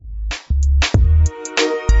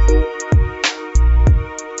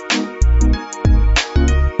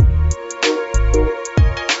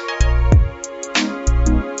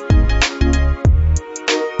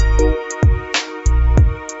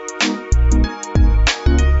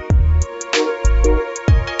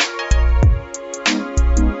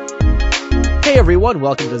everyone,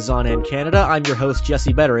 welcome to Zonan Canada. I'm your host,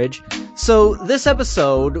 Jesse Betteridge. So this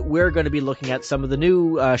episode, we're going to be looking at some of the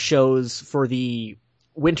new shows for the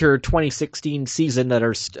winter 2016 season that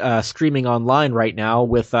are streaming online right now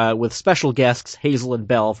with special guests Hazel and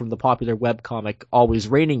Belle from the popular webcomic Always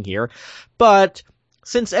Raining Here. But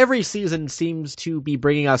since every season seems to be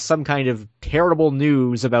bringing us some kind of terrible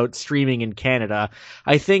news about streaming in Canada,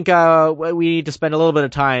 I think we need to spend a little bit of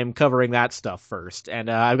time covering that stuff first. And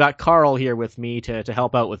I've got Carl here with me to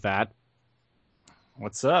help out with that.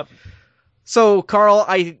 What's up? So, Carl,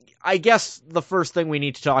 I guess the first thing we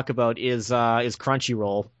need to talk about is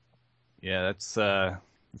Crunchyroll. Yeah, that's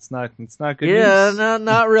it's not good news. Yeah,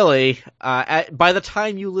 not really. By the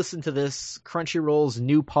time you listen to this, Crunchyroll's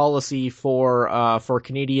new policy for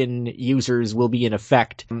Canadian users will be in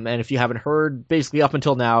effect. And if you haven't heard, basically up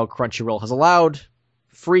until now, Crunchyroll has allowed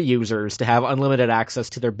free users to have unlimited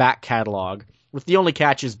access to their back catalog, with the only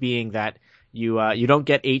catches being that you don't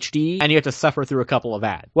get HD and you have to suffer through a couple of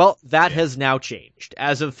ads. Well, that has now changed.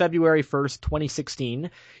 As of February 1st, 2016,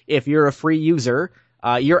 if you're a free user,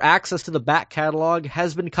 your access to the back catalog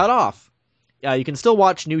has been cut off. You can still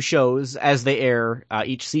watch new shows as they air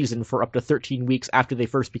each season for up to 13 weeks after they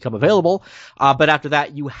first become available, but after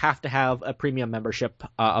that you have to have a premium membership.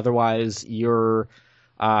 Otherwise, you're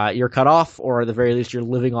cut off, or at the very least, you're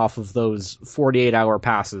living off of those 48-hour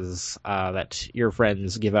passes that your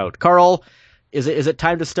friends give out. Carl, is it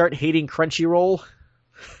time to start hating Crunchyroll?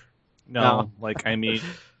 No.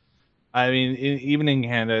 I mean, even in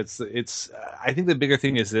Canada, it's. I think the bigger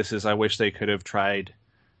thing is I wish they could have tried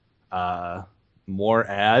more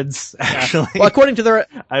ads. Actually, well, according to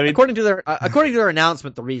their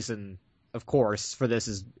announcement, the reason, of course, for this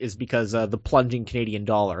is because the plunging Canadian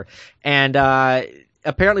dollar, and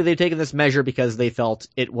apparently they've taken this measure because they felt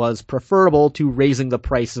it was preferable to raising the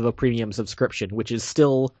price of a premium subscription, which is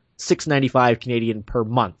still $6.95 Canadian per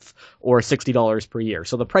month or $60 per year.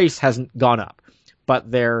 So the price hasn't gone up,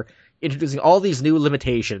 but they're introducing all these new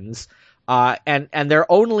limitations, and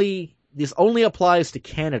this only applies to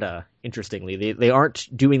Canada. Interestingly, they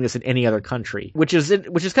aren't doing this in any other country, which is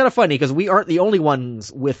kind of funny because we aren't the only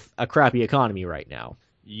ones with a crappy economy right now.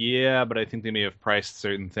 Yeah, but I think they may have priced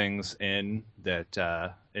certain things into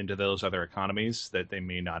those other economies that they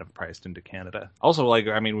may not have priced into Canada. Also,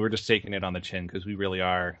 we're just taking it on the chin because we really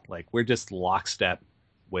are we're just lockstep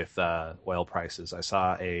with oil prices. I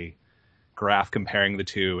saw a graph comparing the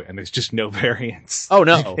two, and there's just no variance. Oh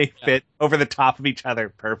no, they fit over the top of each other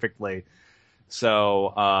perfectly.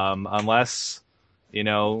 So unless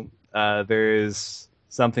there's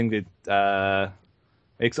something that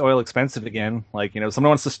makes oil expensive again, someone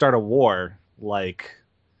wants to start a war,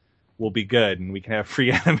 we'll be good and we can have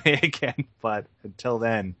free anime again. But until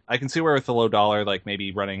then, I can see where with the low dollar,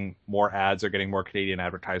 maybe running more ads or getting more Canadian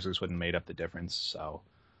advertisers wouldn't made up the difference. So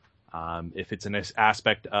if it's an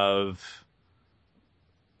aspect of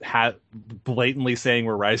blatantly saying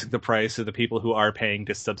we're rising the price of the people who are paying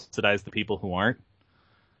to subsidize the people who aren't,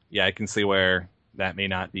 yeah, I can see where that may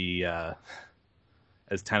not be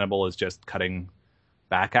as tenable as just cutting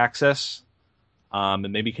back access.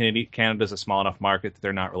 And maybe Canada's a small enough market that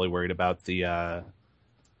they're not really worried about the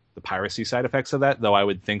piracy side effects of that. Though I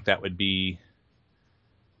would think that would be,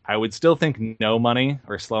 I would still think no money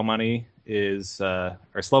or slow money is or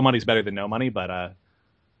slow money is better than no money, but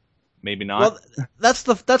maybe not. Well, that's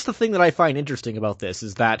the thing that I find interesting about this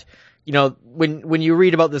is that, when you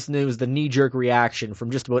read about this news, the knee-jerk reaction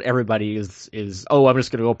from just about everybody is oh, I'm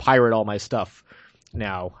just going to go pirate all my stuff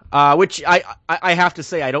now. Which I have to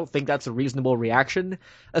say, I don't think that's a reasonable reaction,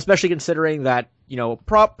 especially considering that,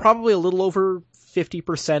 probably a little over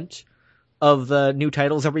 50% of the new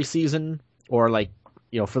titles every season, or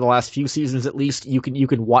for the last few seasons at least, you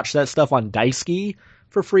can watch that stuff on Daisuke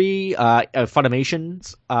for free.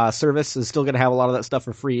 Funimation's service is still going to have a lot of that stuff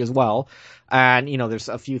for free as well. And, there's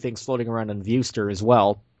a few things floating around on Viewster as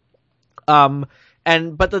well. So, I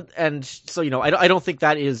don't think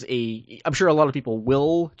that is I'm sure a lot of people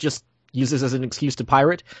will just use this as an excuse to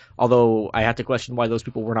pirate, although I have to question why those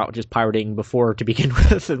people were not just pirating before to begin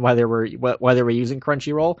with, and why they were using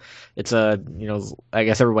Crunchyroll. It's I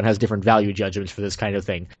guess everyone has different value judgments for this kind of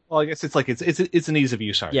thing. Well, I guess it's an ease of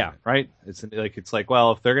use argument, yeah, right? It's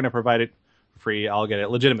well, if they're going to provide it for free, I'll get it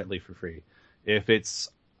legitimately for free. If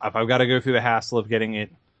I've got to go through the hassle of getting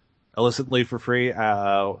it illicitly for free,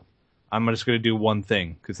 I'm just going to do one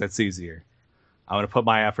thing because that's easier. I'm going to put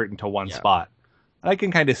my effort into one spot. I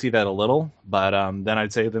can kind of see that a little, but then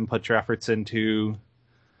I'd say put your efforts into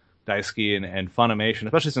Daisuke and Funimation,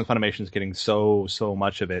 especially since Funimation is getting so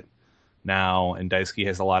much of it now, and Daisuke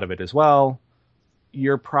has a lot of it as well.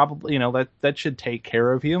 You're probably, that should take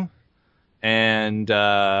care of you. And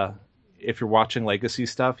if you're watching legacy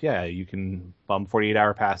stuff, yeah, you can bum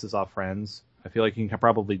 48-hour passes off friends. I feel like you can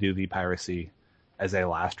probably do the piracy as a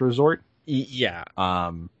last resort. Yeah.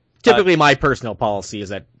 Um, Typically, my personal policy is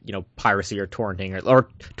that, you know, piracy or torrenting, or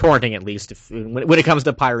torrenting at least. When it comes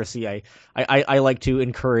to piracy, I like to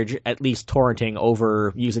encourage at least torrenting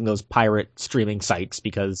over using those pirate streaming sites,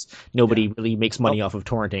 because nobody really makes money off of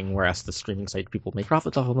torrenting, whereas the streaming site people make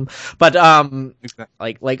profits off of them. But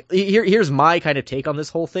exactly. here's my kind of take on this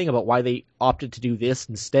whole thing about why they opted to do this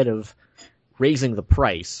instead of raising the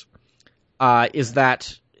price. Is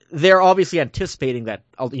that they're obviously anticipating that,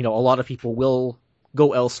 you know, a lot of people will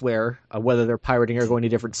go elsewhere, whether they're pirating or going to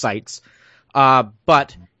different sites.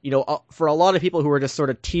 But, you know, for a lot of people who are just sort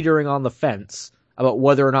of teetering on the fence about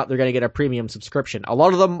whether or not they're going to get a premium subscription, a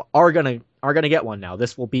lot of them are going to get one now.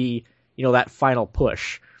 This will be, you know, that final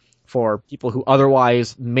push for people who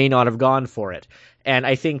otherwise may not have gone for it. And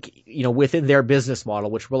I think, you know, within their business model,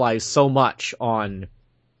 which relies so much on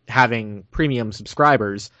having premium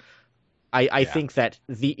subscribers, I think that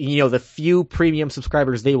the few premium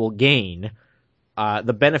subscribers they will gain,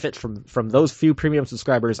 the benefits from those few premium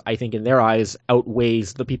subscribers, I think in their eyes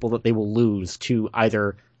outweighs the people that they will lose to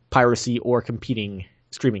either piracy or competing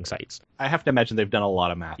streaming sites. I have to imagine they've done a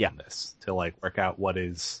lot of math on this to like work out what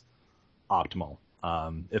is optimal.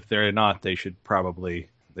 If they're not, they shouldn't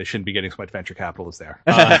be getting so much venture capitalists there.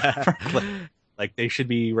 Like they should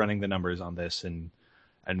be running the numbers on this and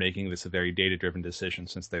making this a very data-driven decision,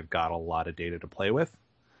 since they've got a lot of data to play with.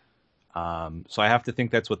 So I have to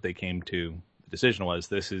think that's what they came to. The decision was,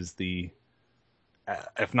 this is the,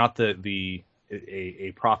 if not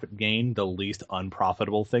a profit gain, the least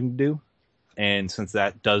unprofitable thing to do. And since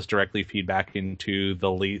that does directly feed back into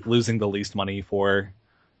losing the least money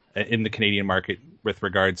in the Canadian market with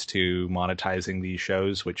regards to monetizing these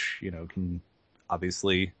shows, which, you know, can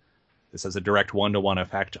obviously, this has a direct one-to-one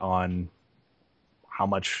effect on how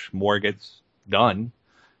much more gets done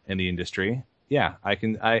in the industry. Yeah,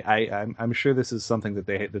 I'm sure this is something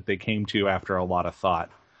that they came to after a lot of thought.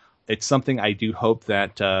 It's something I do hope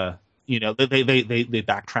that they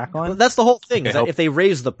backtrack on. That's the whole thing. Is that if they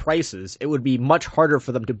raise the prices, it would be much harder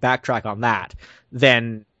for them to backtrack on that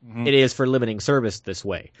than it is for limiting service this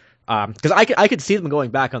way. Because I could see them going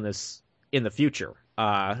back on this in the future.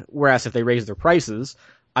 Whereas if they raise their prices,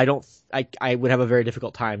 I would have a very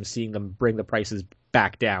difficult time seeing them bring the prices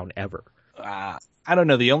back down ever. I don't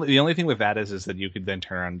know. The only thing with that is that you could then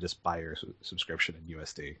turn around and just buy your subscription in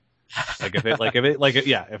USD. If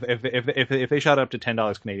they shot up to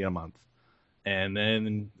 $10 Canadian a month, and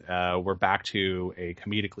then we're back to a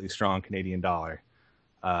comedically strong Canadian dollar,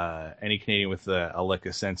 any Canadian with a lick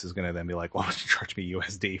of sense is going to then be like, "Why don't you charge me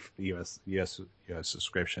USD for the US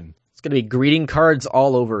subscription?" It's going to be greeting cards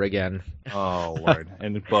all over again. Oh Lord,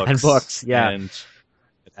 and books and books, yeah, and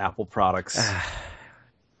Apple products.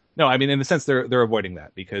 No, I mean, in the sense they're avoiding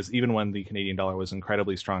that, because even when the Canadian dollar was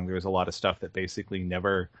incredibly strong, there was a lot of stuff that basically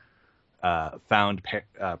never found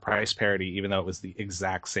price parity, even though it was the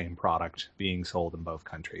exact same product being sold in both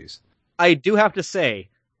countries. I do have to say,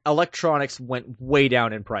 electronics went way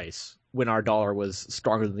down in price when our dollar was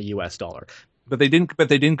stronger than the U.S. dollar. But they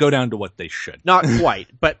didn't go down to what they should. Not quite,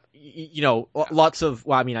 but you know, lots of.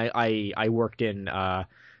 Well, I mean, I worked in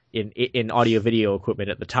audio video equipment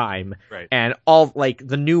at the time, right. And all like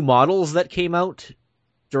the new models that came out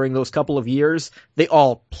during those couple of years, they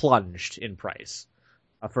all plunged in price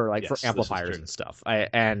for amplifiers and stuff.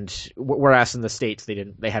 Whereas in the States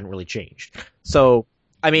they hadn't really changed. So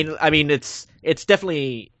I mean it's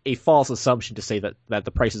definitely a false assumption to say that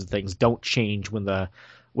the prices of things don't change when the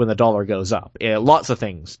dollar goes up. Lots of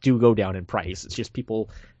things do go down in price. It's just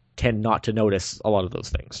people tend not to notice a lot of those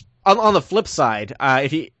things. On the flip side,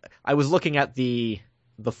 I was looking at the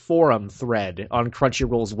forum thread on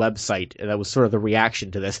Crunchyroll's website, and that was sort of the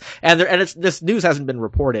reaction to this. This news hasn't been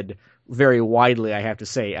reported very widely, I have to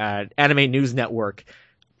say. Anime News Network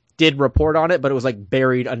did report on it, but it was like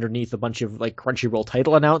buried underneath a bunch of like Crunchyroll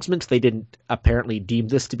title announcements. They didn't apparently deem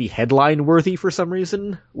this to be headline worthy for some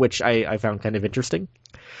reason, which I found kind of interesting.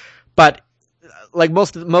 But like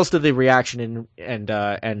most of the reaction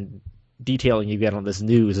and detailing you get on this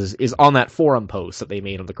news is on that forum post that they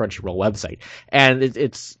made on the Crunchyroll website, and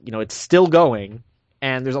it's still going,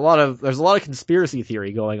 and there's a lot of conspiracy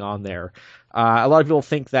theory going on there. A lot of people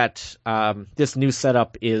think that this new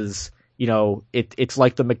setup is, you know, it's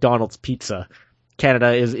like the McDonald's pizza.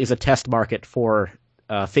 Canada is a test market for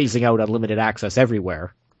phasing out unlimited access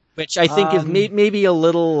everywhere, which I think is maybe a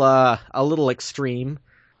little extreme.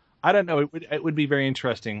 I don't know. It would be very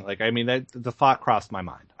interesting. Like, I mean, the thought crossed my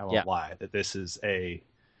mind. I won't lie, that this is a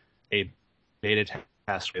beta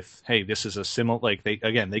with, hey, this is a similar, like they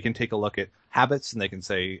can take a look at habits and they can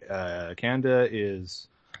say Canada is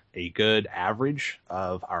a good average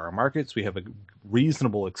of our markets. We have a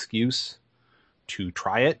reasonable excuse to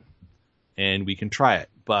try it, and we can try it.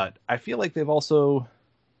 But I feel like they've also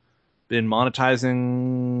been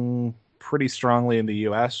monetizing pretty strongly in the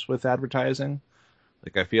US with advertising.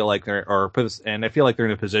 Like I feel like they're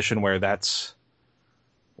in a position where that's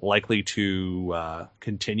likely to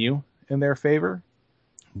continue in their favor.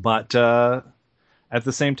 But at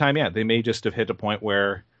the same time, yeah, they may just have hit a point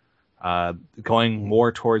where going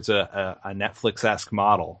more towards a Netflix-esque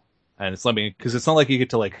model, and it's because it's not like you get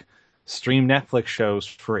to like stream Netflix shows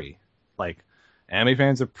free. Like anime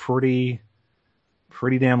fans are pretty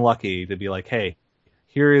damn lucky to be like, hey,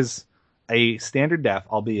 here is a standard def,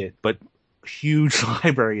 albeit, but huge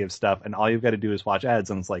library of stuff, and all you've got to do is watch ads.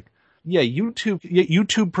 And it's like, yeah,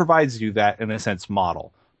 YouTube provides you that in a sense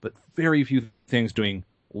model, but very few things doing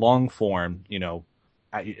long form,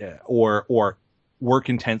 or work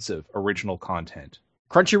intensive original content.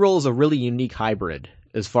 Crunchyroll is a really unique hybrid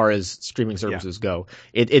as far as streaming services go.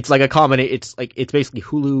 It's like a combination. It's basically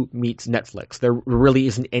Hulu meets Netflix. There really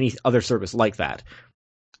isn't any other service like that.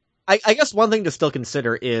 I guess one thing to still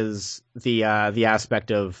consider is the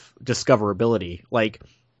aspect of discoverability. Like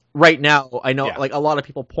right now, I know like a lot of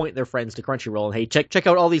people point their friends to Crunchyroll and hey, check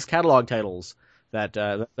out all these catalog titles that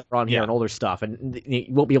are on here and older stuff, and you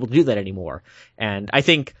won't be able to do that anymore. And I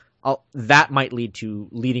think that might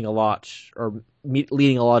leading a lot of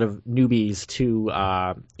newbies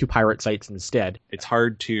to pirate sites instead. It's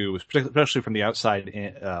hard to, especially from the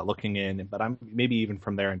outside looking in, but I'm maybe even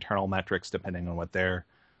from their internal metrics, depending on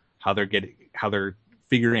how they're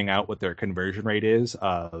figuring out what their conversion rate is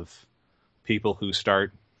of people who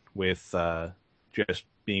start with just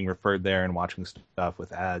being referred there and watching stuff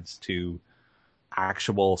with ads to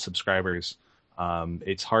actual subscribers.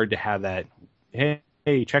 It's hard to have that.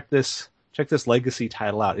 Hey, check this legacy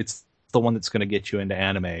title out. It's the one that's going to get you into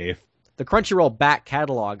anime. The Crunchyroll back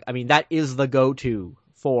catalog, I mean, that is the go-to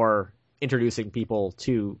for introducing people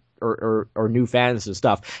to or new fans and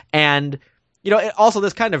stuff. And also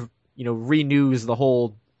this kind of renews the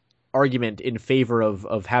whole argument in favor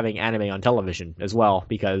of having anime on television as well,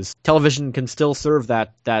 because television can still serve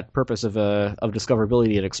that purpose of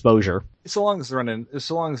discoverability and exposure. So long as they're running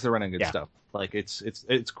good stuff. Like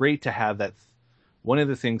it's great to have that. One of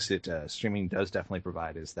the things that streaming does definitely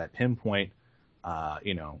provide is that pinpoint,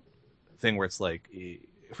 thing where it's like,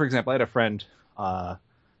 for example, I had a friend the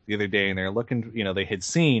other day, and they're looking, they had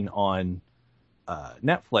seen on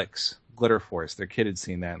Netflix Glitter Force. Their kid had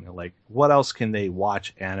seen that, and they're like, what else can they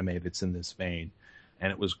watch anime that's in this vein?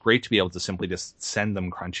 And it was great to be able to simply just send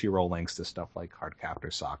them Crunchyroll links to stuff like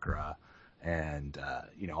Cardcaptor Sakura and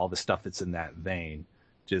all the stuff that's in that vein.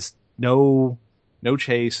 Just no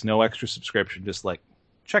chase, no extra subscription, just like,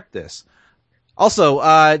 check this.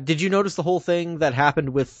 Also, did you notice the whole thing that happened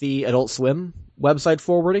with the Adult Swim website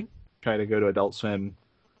forwarding? Try to go to Adult Swim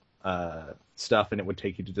stuff, and it would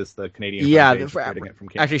take you to just the Canadian page from Canada.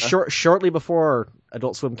 Actually, shortly before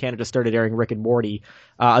Adult Swim Canada started airing Rick and Morty,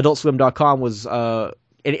 AdultSwim.com was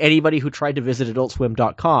anybody who tried to visit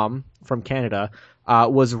AdultSwim.com from Canada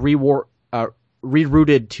was rerouted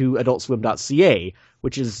to AdultSwim.ca,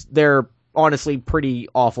 which is their honestly pretty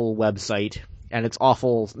awful website. And it's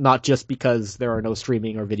awful not just because there are no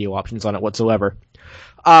streaming or video options on it whatsoever.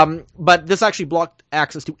 But this actually blocked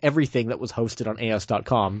access to everything that was hosted on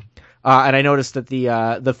AS.com. And I noticed that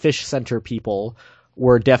the Fish Center people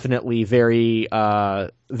were definitely very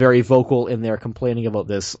very vocal in their complaining about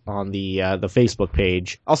this on the Facebook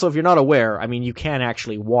page. Also, if you're not aware, I mean, you can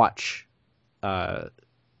actually watch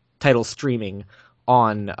title streaming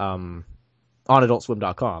on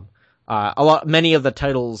AdultSwim.com. Many of the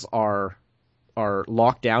titles are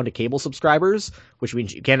locked down to cable subscribers, which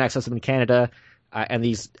means you can't access them in Canada, and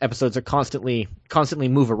these episodes are constantly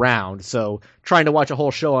move around. So trying to watch a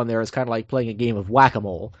whole show on there is kind of like playing a game of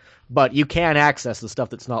whack-a-mole. But you can access the stuff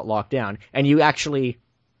that's not locked down, and you actually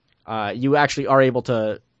are able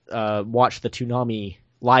to watch the Toonami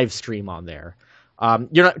live stream on there. We're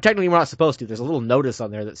not supposed to. There's a little notice on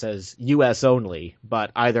there that says U.S. only,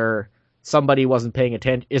 but either somebody isn't paying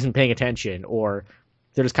attention, or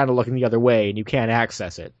they're just kind of looking the other way, and you can't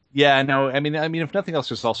access it. Yeah, no, I mean, if nothing else,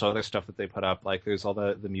 there's also other stuff that they put up. Like there's all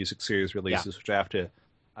the music series releases, which I have to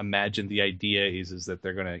imagine the idea is that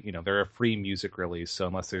they're gonna, they're a free music release. So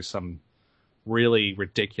unless there's some really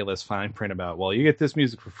ridiculous fine print about, well, you get this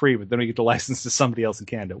music for free, but then we get to license to somebody else in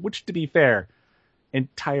Canada, which, to be fair,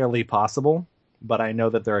 entirely possible. But I know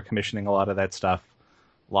that they're commissioning a lot of that stuff,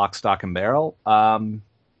 lock, stock, and barrel.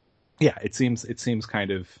 Yeah, it seems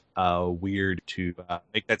kind of weird to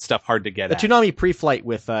make that stuff hard to get The at. Toonami pre-flight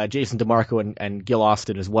with Jason DeMarco and Gil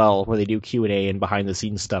Austin as well, where they do Q&A and behind the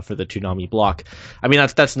scenes stuff for the Toonami block. I mean,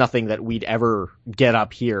 that's nothing that we'd ever get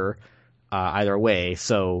up here either way.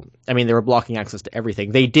 So, I mean, they were blocking access to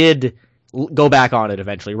everything. They did go back on it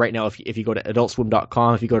eventually. Right now, if you go to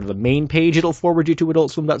adultswim.com, if you go to the main page, it'll forward you to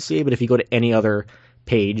adultswim.ca. But if you go to any other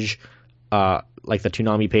page, like the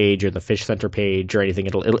Toonami page or the Fish Center page or anything,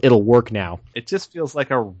 it'll work now. It just feels like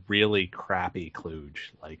a really crappy kludge.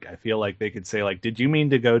 Like, I feel like they could say, like, did you mean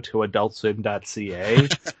to go to adultswim.ca?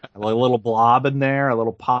 A little blob in there, a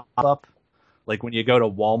little pop-up. Like when you go to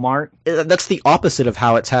Walmart. That's the opposite of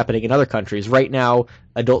how it's happening in other countries. Right now,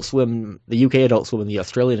 Adult Swim, the UK Adult Swim and the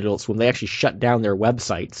Australian Adult Swim, they actually shut down their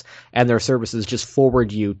websites, and their services just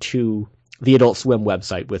forward you to the Adult Swim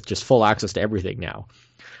website with just full access to everything now.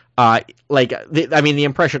 The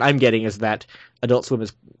impression I'm getting is that Adult Swim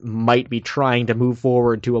might be trying to move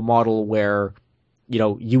forward to a model where,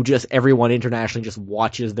 everyone internationally just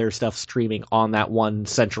watches their stuff streaming on that one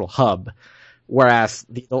central hub. Whereas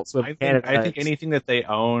the Adult Swim Canada, I think anything that they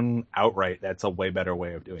own outright, that's a way better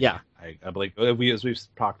way of doing it. I believe, as we've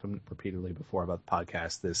talked repeatedly before about the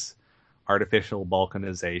podcast, this artificial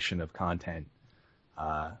balkanization of content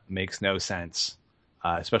makes no sense.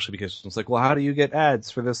 Especially because it's like, well, how do you get ads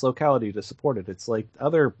for this locality to support it? It's like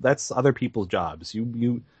that's other people's jobs.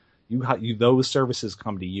 You those services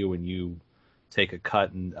come to you and you take a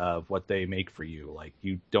cut of what they make for you. Like,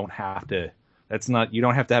 you don't have to. You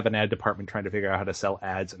don't have to have an ad department trying to figure out how to sell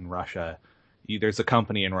ads in Russia. There's a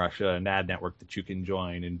company in Russia, an ad network that you can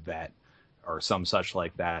join and vet, or some such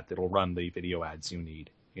like that'll run the video ads you need.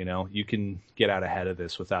 You can get out ahead of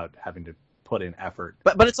this without having to put in effort.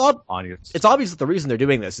 But it's obvious that the reason they're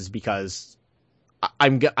doing this is because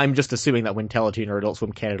I'm just assuming that when Teletoon or Adult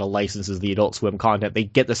Swim Canada licenses the Adult Swim content, they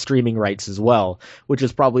get the streaming rights as well, which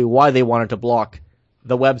is probably why they wanted to block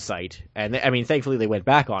the website. And thankfully they went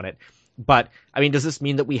back on it. But does this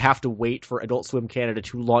mean that we have to wait for Adult Swim Canada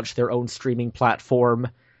to launch their own streaming platform,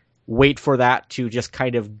 wait for that to just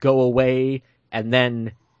kind of go away, and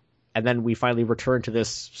then we finally return to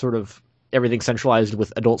this sort of everything centralized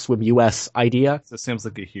with Adult Swim US idea? This seems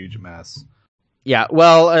like a huge mess. Yeah,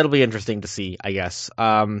 well, it'll be interesting to see, I guess.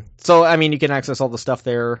 So you can access all the stuff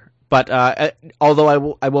there, but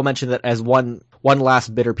although I will mention that as one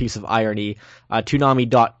last bitter piece of irony,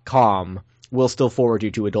 Toonami.com will still forward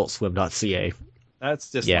you to adultswim.ca.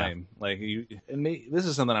 That's just lame. Like, this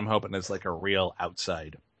is something I'm hoping is like a real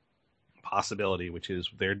outside possibility, which is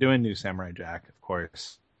they're doing New Samurai Jack, of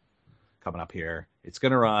course, coming up here. It's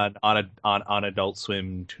going to run on Adult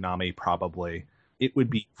Swim Toonami probably. It would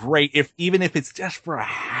be great even if it's just for a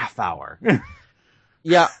half hour.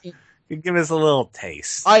 Yeah, give us a little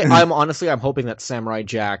taste. I'm hoping that Samurai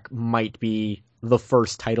Jack might be the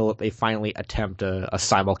first title that they finally attempt a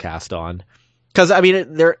simulcast on. Because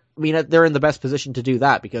they're in the best position to do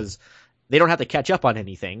that because they don't have to catch up on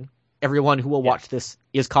anything. Everyone who will watch this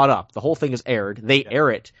is caught up. The whole thing is aired. They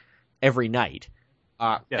air it every night.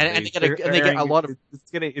 They get a lot of.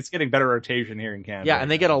 It's getting better rotation here in Canada. Yeah, and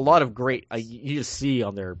they get a lot of great. You just see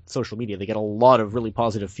on their social media, they get a lot of really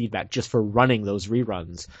positive feedback just for running those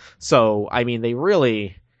reruns. So they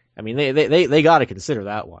really, they got to consider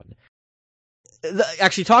that one.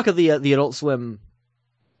 Actually, talk of the Adult Swim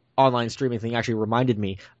online streaming thing actually reminded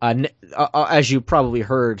me. As you probably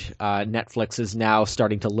heard, Netflix is now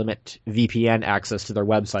starting to limit VPN access to their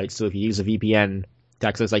website. So if you use a VPN to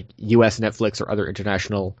access like US Netflix or other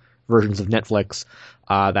international versions of Netflix,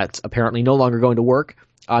 that's apparently no longer going to work.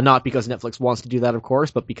 Not because Netflix wants to do that, of course,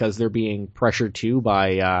 but because they're being pressured to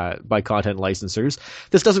by content licensors.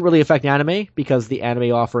 This doesn't really affect anime because the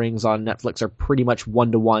anime offerings on Netflix are pretty much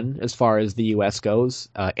 1-to-1 as far as the US goes.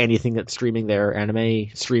 Anything that's streaming there, anime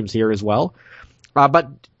streams here as well. But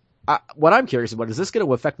what I'm curious about is this going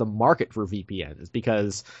to affect the market for VPNs?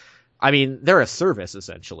 Because they're a service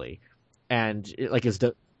essentially, and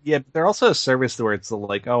they're also a service where it's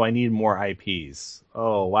like, oh, I need more IPs.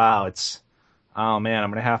 Oh wow, oh man,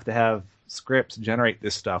 I'm going to have scripts generate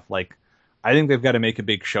this stuff. Like, I think they've got to make a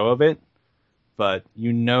big show of it, but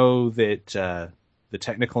that the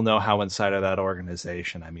technical know-how inside of that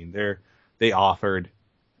organization, they offered,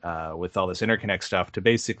 with all this interconnect stuff, to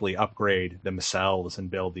basically upgrade themselves and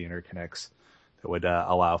build the interconnects that would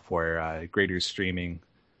allow for greater streaming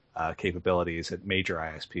capabilities at major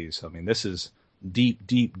ISPs. So, this is deep,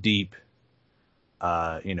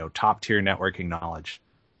 top-tier networking knowledge.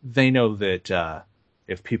 They know that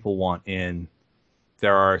if people want in,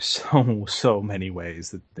 there are so many ways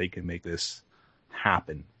that they can make this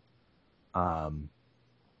happen.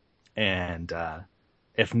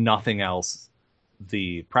 if nothing else,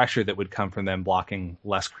 the pressure that would come from them blocking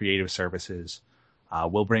less creative services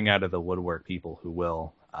will bring out of the woodwork people who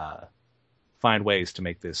will find ways to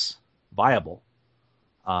make this viable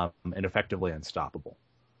and effectively unstoppable.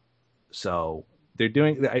 So they're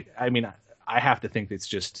doing. I mean, I have to think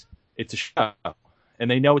it's a show,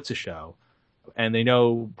 and they know it's a show, and they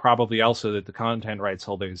know probably also that the content rights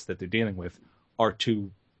holders that they're dealing with are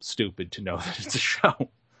too stupid to know that it's a show.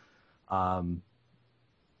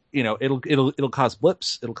 It'll cause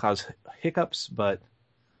blips, it'll cause hiccups, but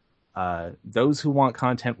those who want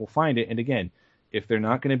content will find it. And again, if they're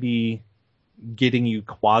not going to be getting you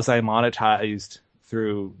quasi monetized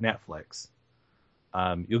through Netflix,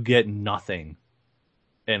 you'll get nothing,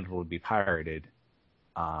 and it will be pirated.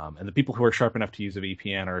 And the people who are sharp enough to use a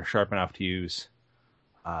VPN are sharp enough to use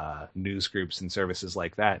news groups and services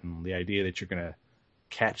like that. And the idea that you're going to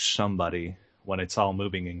catch somebody when it's all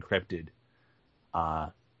moving encrypted,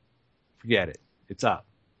 forget it. It's up.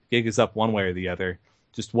 Gig is up one way or the other.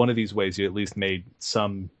 Just one of these ways you at least made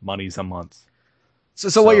some monies a month.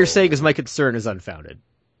 So what you're saying is my concern is unfounded.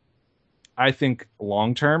 I think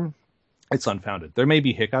long term, it's unfounded. There may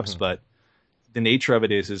be hiccups, but the nature of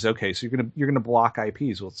it is okay. So you're gonna block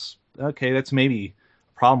IPs. Well, it's okay. That's maybe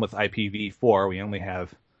a problem with IPv4. We only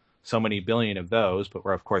have so many billion of those, but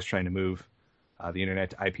we're of course trying to move the internet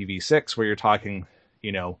to IPv6, where you're talking,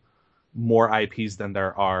 more IPs than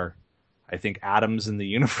there are, I think, atoms in the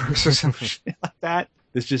universe or something like that.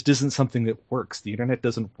 This just isn't something that works. The internet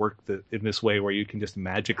doesn't work in this way where you can just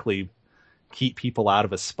magically keep people out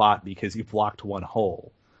of a spot because you blocked one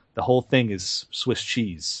hole. The whole thing is Swiss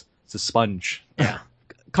cheese. It's a sponge. Yeah.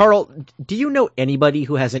 Carl, do you know anybody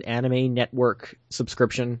who has an Anime Network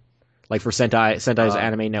subscription? Like for Sentai's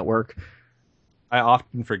Anime Network? I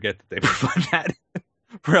often forget that they provide that.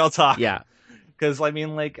 Real talk. Yeah. Because,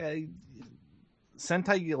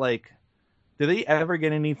 Sentai, do they ever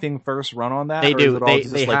get anything first run on that? They do.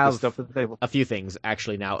 They have stuff that a few things,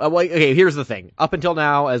 actually, now. Okay, here's the thing. Up until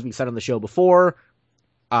now, as we said on the show before,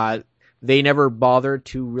 they never bothered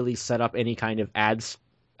to really set up any kind of ad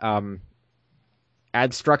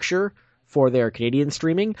structure for their Canadian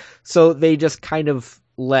streaming. So they just kind of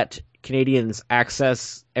let Canadians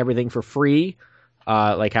access everything for free,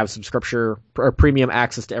 have subscription or premium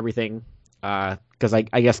access to everything, because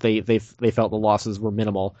I guess they felt the losses were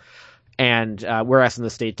minimal. And whereas in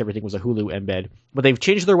the States, everything was a Hulu embed. But they've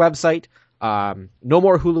changed their website. No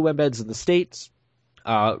more Hulu embeds in the States,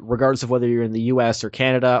 regardless of whether you're in the US or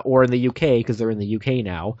Canada or in the UK, because they're in the UK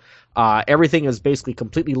now. Everything is basically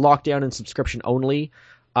completely locked down and subscription only,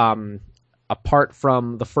 apart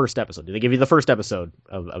from the first episode. They give you the first episode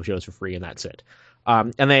of shows for free, and that's it.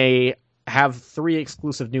 And they have 3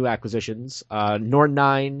 exclusive new acquisitions, Norn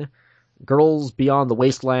 9, Girls Beyond the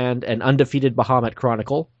Wasteland, and Undefeated Bahamut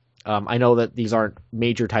Chronicle. I know that these aren't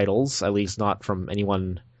major titles, at least not from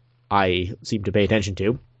anyone I seem to pay attention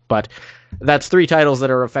to, but that's 3 titles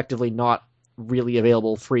that are effectively not really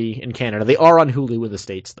available free in Canada. They are on Hulu in the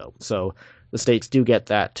States, though, so the States do get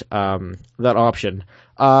that option.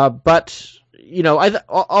 But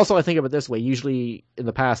I think of it this way. Usually in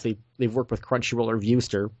the past, they've worked with Crunchyroll or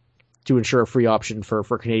Viewster to ensure a free option for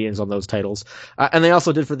Canadians on those titles, and they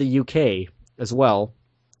also did for the UK as well.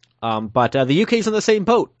 But the UK's in the same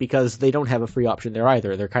boat because they don't have a free option there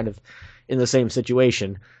either. They're kind of in the same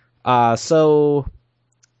situation. So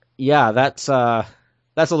yeah, that's a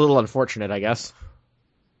little unfortunate, I guess.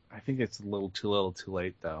 I think it's a little too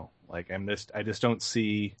late though. I just don't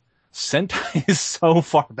see Sentai is so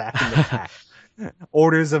far back in the pack.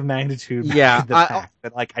 Orders of magnitude back in the pack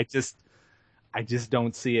that I just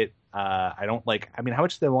don't see it. I don't how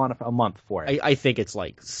much do they want a month for it? I think it's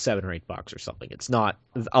like $7 or $8 or something. It's not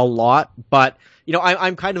a lot, but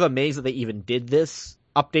I'm kind of amazed that they even did this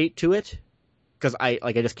update to it, because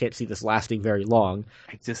I just can't see this lasting very long.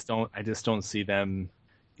 I just don't see them.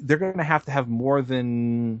 They're going to have more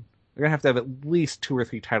than they're going to have at least 2 or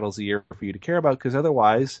 3 titles a year for you to care about, because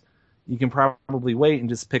otherwise you can probably wait and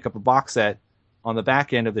just pick up a box set on the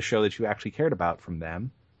back end of the show that you actually cared about from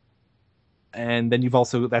them. And then you've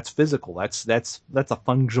also, that's physical. That's a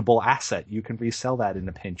fungible asset. You can resell that in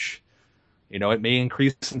a pinch. It may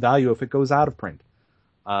increase in value if it goes out of print.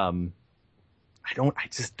 I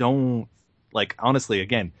just don't honestly,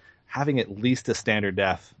 again, having at least a standard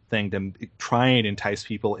def thing to try and entice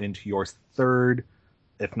people into your 3rd,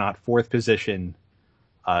 if not 4th position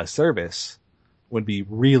service would be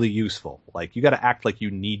really useful. You got to act like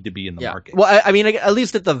you need to be in the market. Well, I mean, at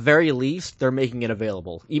least at the very least, they're making it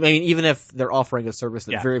available. I mean, even if they're offering a service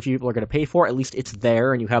that very few people are going to pay for, at least it's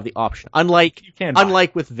there and you have the option.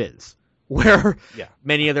 Unlike with Viz, where Yeah.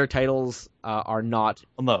 many of their titles are not.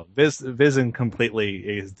 No, Vizen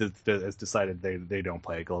completely has decided they don't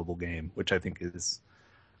play a global game, which I think is.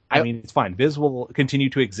 I mean, it's fine. Viz will continue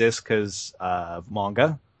to exist because of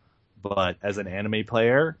manga, but as an anime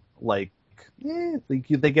player, they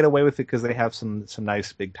get away with it because they have some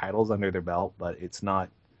nice big titles under their belt. But it's not.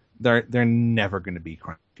 They're never going to be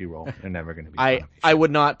Crunchyroll. They're never going to be. I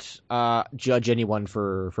would not judge anyone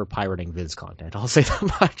for pirating Viz content. I'll say that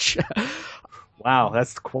much. Wow,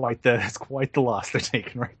 that's quite the loss they're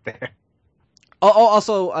taking right there.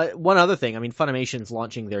 Also, one other thing. I mean, Funimation's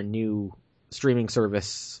launching their new streaming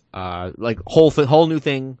service, whole new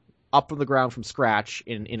thing, up from the ground from scratch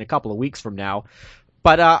in a couple of weeks from now.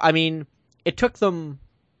 But I mean, it took them.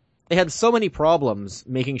 They had so many problems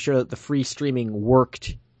making sure that the free streaming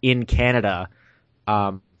worked in Canada.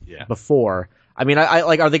 Before. I mean,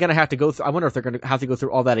 are they going to have to go through? I wonder if they're going to have to go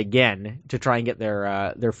through all that again to try and get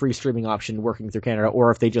their free streaming option working through Canada,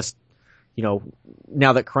 or if they just,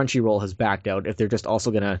 now that Crunchyroll has backed out, if they're just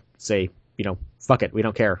also going to say, fuck it, we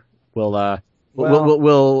don't care. We'll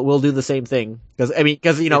do the same thing because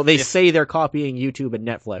they say they're copying YouTube and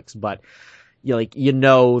Netflix, but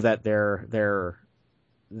that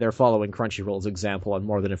they're following Crunchyroll's example on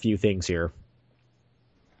more than a few things here.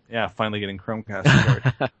 Yeah, finally getting Chromecast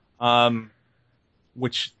on board.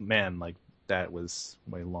 Which, man, that was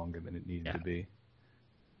way longer than it needed to be.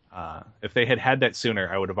 If they had that sooner,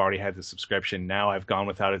 I would have already had the subscription. Now I've gone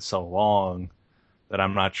without it so long that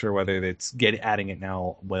I'm not sure whether adding it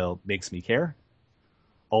now makes me care.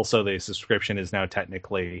 Also, the subscription is now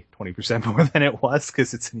technically 20% more than it was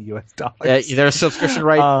because it's in US dollars. Their subscription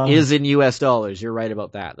rate is in US dollars. You're right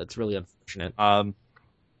about that. That's really unfortunate.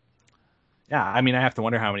 Yeah, I mean, I have to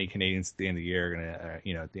wonder how many Canadians at the end of the year are going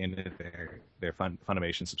to, at the end of their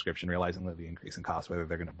Funimation subscription, realizing the increase in cost, whether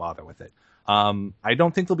they're going to bother with it. I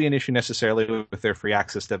don't think there'll be an issue necessarily with their free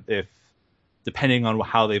access depending on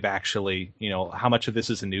how they've actually, how much of this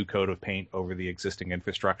is a new coat of paint over the existing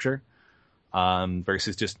infrastructure,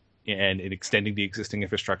 versus just and extending the existing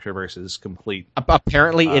infrastructure versus complete.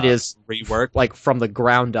 Apparently, it is rework, from the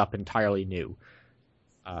ground up, entirely new.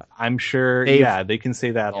 I'm sure, they can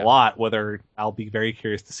say that a lot. Whether I'll be very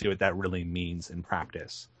curious to see what that really means in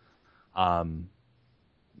practice. Plenty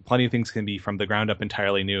of things can be from the ground up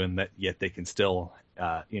entirely new, and that yet they can still,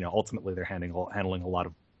 ultimately they're handling a lot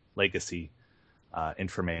of legacy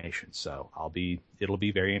information. So it'll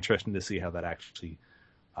be very interesting to see how that actually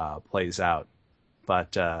plays out.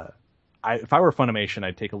 But if I were Funimation,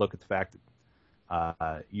 I'd take a look at the fact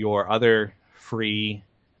that your other free.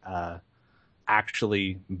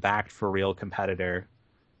 Actually backed for real competitor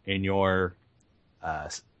in your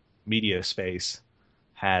media space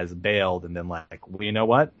has bailed, and then you know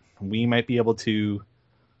what, we might be able to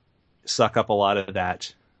suck up a lot of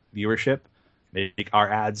that viewership, make our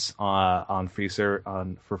ads on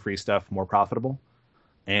for free stuff more profitable,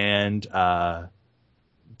 and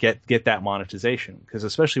get that monetization. Because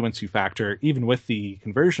especially once you factor, even with the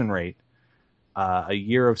conversion rate, a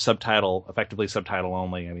year of effectively subtitle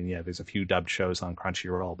only. I mean, there's a few dubbed shows on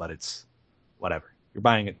Crunchyroll, but it's whatever. You're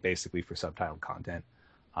buying it basically for subtitled content.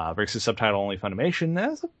 Versus subtitle only Funimation,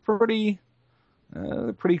 that's pretty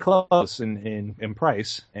close in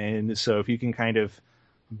price. And so if you can kind of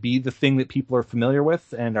be the thing that people are familiar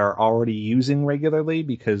with and are already using regularly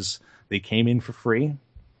because they came in for free,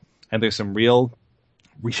 and there's some real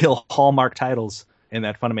hallmark titles in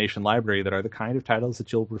that Funimation library that are the kind of titles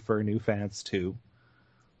that you'll refer new fans to.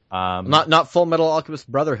 Not Full Metal Alchemist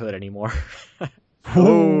Brotherhood anymore.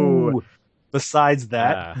 Ooh. Besides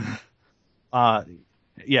that, there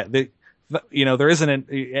isn't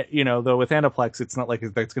though with Aniplex, it's not like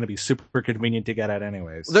that's going to be super convenient to get at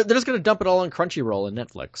anyways. They're just going to dump it all on Crunchyroll and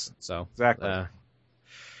Netflix. So exactly.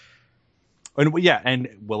 And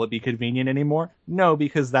will it be convenient anymore? No,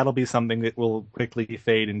 because that'll be something that will quickly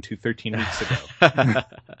fade into 13 weeks ago.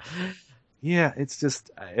 Yeah, it's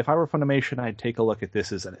just, if I were Funimation, I'd take a look at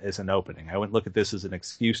this as an opening. I wouldn't look at this as an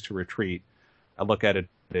excuse to retreat. I'd look at it,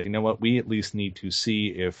 you know what, we at least need to see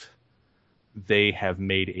if they have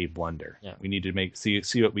made a blunder. Yeah. We need to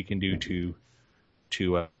see what we can do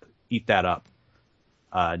to eat that up.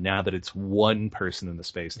 Now that it's one person in the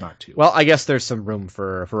space, not two. Well, I guess there's some room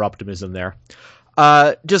for optimism there.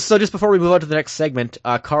 Just before we move on to the next segment,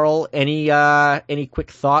 Carl, any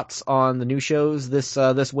quick thoughts on the new shows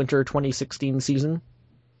this winter 2016 season?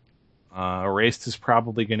 Erased is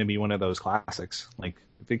probably going to be one of those classics. If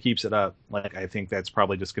it keeps it up, I think that's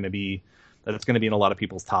probably just going to be in a lot of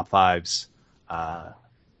people's top fives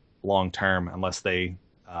long term, unless they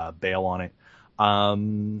bail on it.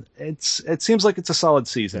 It seems like it's a solid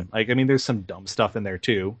season. There's some dumb stuff in there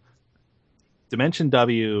too. Dimension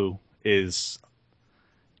W is,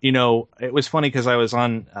 it was funny because I was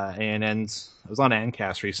on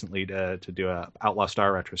ANCast recently to do a Outlaw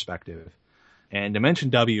Star retrospective, and Dimension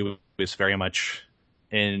W is very much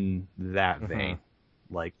in that vein.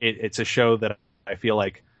 Like it's a show that I feel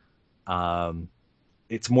like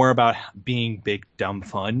it's more about being big dumb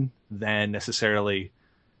fun than necessarily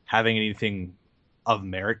having anything of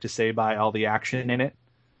merit to say by all the action in it.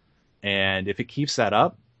 And if it keeps that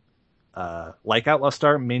up, like Outlaw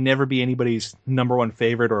Star may never be anybody's number one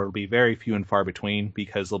favorite, or it'll be very few and far between,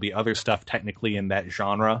 because there'll be other stuff technically in that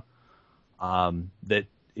genre that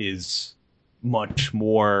is much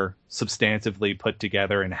more substantively put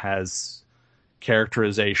together and has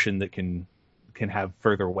characterization that can have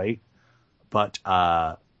further weight. But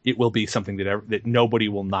it will be something that nobody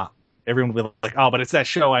will not. Everyone will be like, oh, but it's that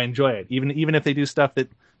show. I enjoy it. Even if they do stuff that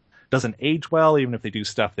doesn't age well, even if they do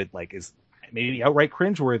stuff that like is maybe outright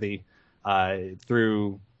cringeworthy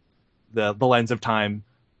through the lens of time,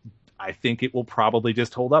 I think it will probably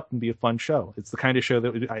just hold up and be a fun show. It's the kind of show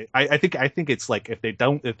that I think it's like if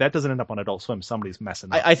that doesn't end up on Adult Swim, somebody's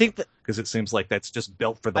messing up. I think that because it seems like that's just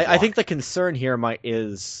built for the. I think the concern here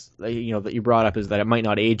is that you brought up is that it might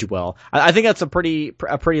not age well. I think that's a pretty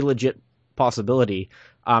legit possibility.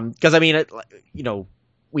 Because I mean,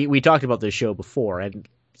 we talked about this show before, and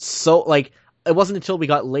so like it wasn't until we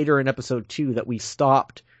got later in episode 2 that we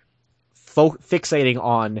stopped fixating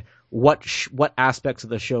on what aspects of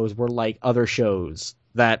the shows were like other shows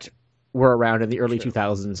that were around in the early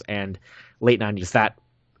 2000s and late 90s, that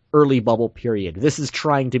early bubble period. This is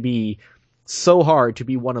trying to be so hard to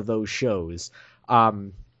be one of those shows.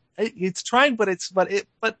 It's trying, but it's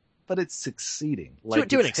succeeding. Like,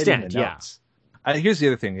 to an extent, yeah. Here's the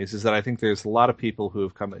other thing is that I think there's a lot of people who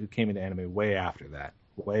came into anime way after that,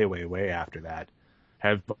 way after that,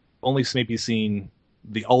 have only maybe seen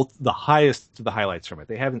the highest of the highlights from it.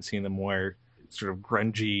 They haven't seen the more sort of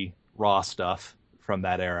grungy, raw stuff from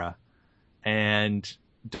that era. And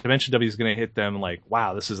Dimension W is going to hit them like,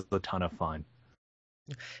 wow, this is a ton of fun.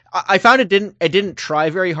 I found it didn't try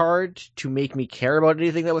very hard to make me care about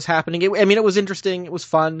anything that was happening. It was interesting. It was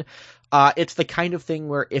fun. It's the kind of thing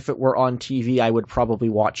where if it were on TV, I would probably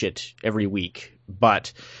watch it every week.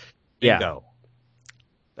 But yeah, bingo.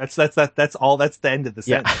 That's all. That's the end of the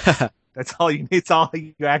sentence. Yeah. That's all you need. It's all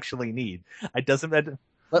you actually need. It doesn't.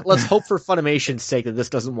 Let's hope for Funimation's sake that this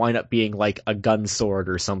doesn't wind up being like a gun sword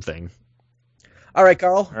or something. All right,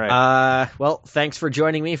 Carl. All right. Well, thanks for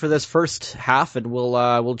joining me for this first half, and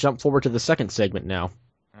we'll jump forward to the second segment now.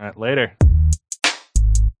 All right, later.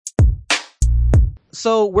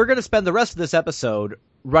 So we're going to spend the rest of this episode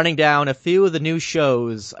running down a few of the new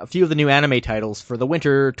shows, a few of the new anime titles for the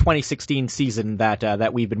winter 2016 season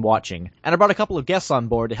that we've been watching. And I brought a couple of guests on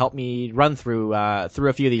board to help me run through a few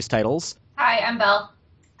of these titles. Hi, I'm Belle.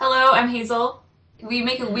 Hello, I'm Hazel. We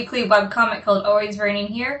make a weekly webcomic called Always Raining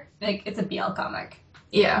Here. Like, it's a BL comic.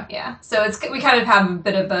 Yeah. So we kind of have a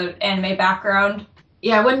bit of an anime background.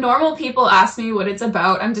 Yeah, when normal people ask me what it's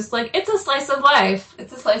about, I'm just like, it's a slice of life.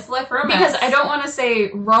 It's a slice of life romance. Because I don't want to say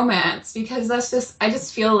romance, because I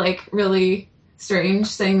just feel like really strange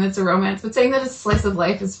saying that it's a romance, but saying that it's a slice of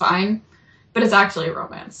life is fine. But it's actually a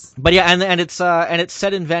romance. But yeah, and it's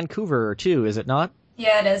set in Vancouver too, is it not?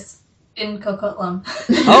 Yeah, it is. In Coquitlam.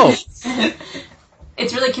 Oh.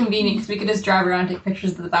 It's really convenient because we could just drive around and take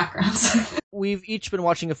pictures of the backgrounds. We've each been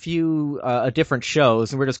watching a few different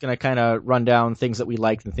shows, and we're just going to kind of run down things that we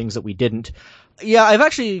liked and things that we didn't. Yeah, I've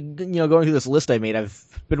actually, going through this list I made, I've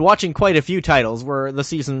been watching quite a few titles where the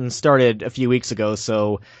season started a few weeks ago,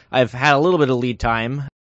 so I've had a little bit of lead time.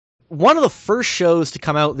 One of the first shows to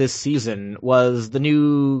come out this season was the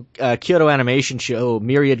new Kyoto Animation show,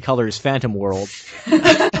 Myriad Colors Phantom World.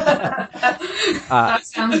 That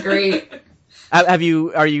sounds great. Are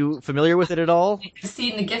you familiar with it at all? I've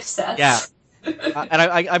seen the gift sets. Yeah. And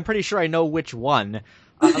I'm pretty sure I know which one.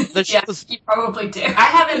 Yes, you probably do. I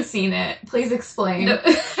haven't seen it. Please explain. No.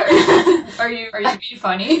 Are you being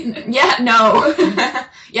funny? Yeah, no.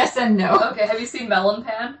 Yes and no. Okay, have you seen Melon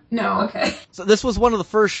Pan? No. Okay. So this was one of the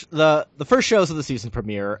first shows of the season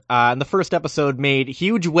premiere, and the first episode made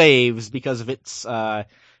huge waves because of its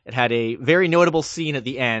it had a very notable scene at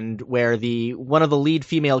the end where one of the lead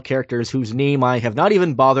female characters, whose name I have not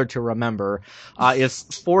even bothered to remember, is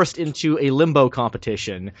forced into a limbo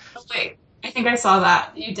competition. Oh, wait, I think I saw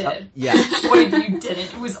that. You did. Yeah. Wait, you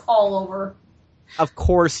didn't. It was all over. Of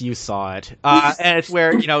course you saw it. And it's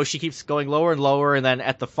where, she keeps going lower and lower, and then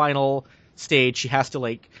at the final stage, she has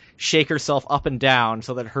to, shake herself up and down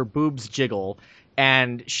so that her boobs jiggle,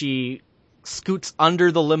 and she scoots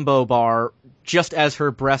under the limbo bar just as her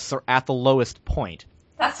breasts are at the lowest point.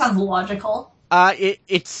 That sounds logical.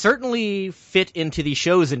 It certainly fit into the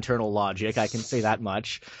show's internal logic, I can say that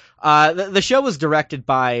much. The show was directed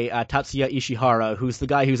by Tatsuya Ishihara, who's the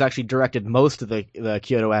guy who's actually directed most of the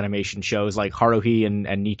Kyoto Animation shows like Haruhi and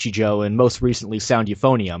Nichijou, and most recently Sound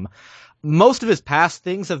Euphonium. Most of his past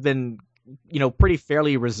things have been, pretty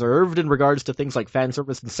fairly reserved in regards to things like fan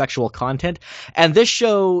service and sexual content. And this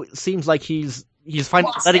show seems like he's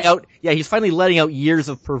finally letting out years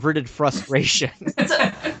of perverted frustration.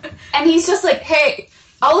 And he's just like, hey,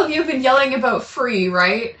 all of you have been yelling about Free,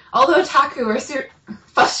 right? All the otaku are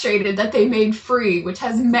frustrated that they made Free, which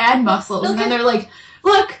has man muscles. And then they're like,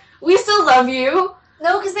 look, we still love you.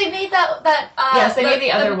 No, because they made that yes, they made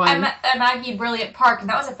the other one. Amagi Brilliant Park, and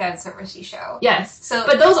that was a fan servicey show. Yes.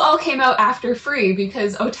 But those all came out after Free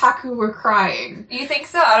because otaku were crying. You think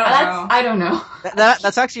so? I don't know.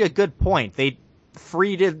 That's actually a good point.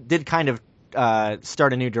 Free did kind of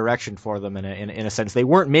start a new direction for them in a sense. They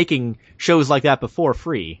weren't making shows like that before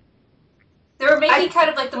Free. They were making kind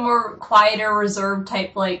of like the more quieter, reserved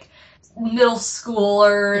type, like middle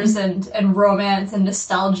schoolers and romance and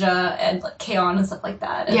nostalgia and like K-On! And stuff like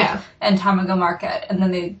that. And Tamago Market, and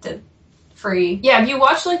then they did Free. Yeah, if you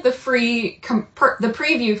watch like the Free the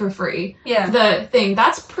preview for Free, the thing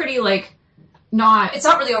that's pretty like not. It's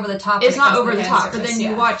not really over the top. It's not over the top, but then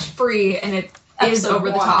you watch Free and it is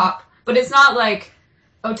over the top. But it's not like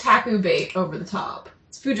otaku bait over the top.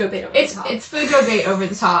 It's Fujo bait over the top. It's Fujo bait over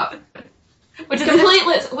the top. Which is complete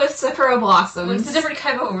with Sakura Blossoms. It's a different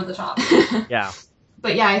kind of over the top. Yeah.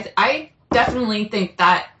 But yeah, I definitely think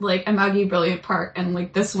that like Amagi Brilliant Park and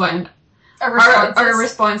like this one are a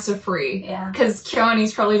response to Free. Yeah. Because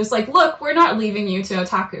KyoAni's probably just like, look, we're not leaving you to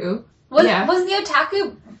otaku. Was the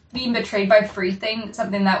otaku being betrayed by Free thing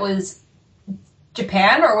something that was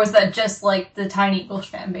Japan, or was that just like the tiny English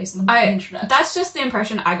fan base on the internet? That's just the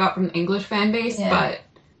impression I got from the English fan base, but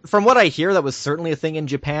from what I hear, that was certainly a thing in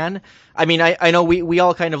Japan. I mean, I know we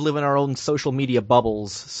all kind of live in our own social media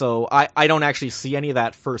bubbles, so I don't actually see any of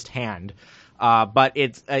that firsthand. But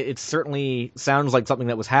it certainly sounds like something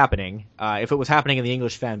that was happening. If it was happening in the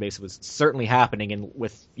English fan base, it was certainly happening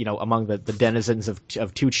among the denizens of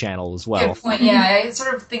 2channel as well. Good point. Yeah, I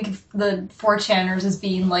sort of think of the 4chaners as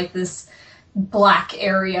being like this black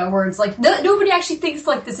area where it's like nobody actually thinks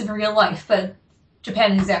like this in real life, but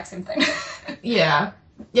Japan is the exact same thing. Yeah,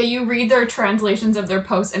 you read their translations of their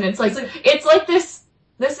posts, and it's like this.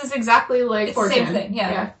 This is exactly like it's the same thing.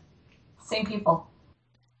 Yeah, same people.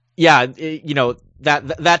 Yeah,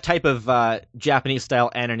 that type of Japanese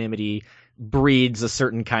style anonymity breeds a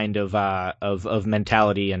certain kind of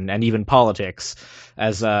mentality and even politics,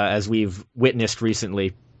 as we've witnessed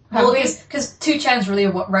recently. Well, because 2chan's really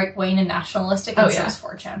right wing and nationalistic, and so is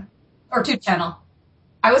 4chan or 2channel.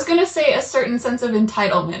 I was gonna say a certain sense of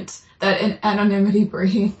entitlement that anonymity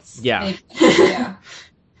breeds. Yeah. Yeah.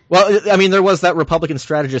 Well, I mean, there was that Republican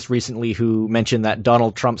strategist recently who mentioned that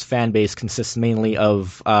Donald Trump's fan base consists mainly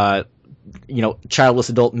of, childless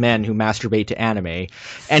adult men who masturbate to anime,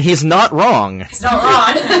 and he's not wrong. He's not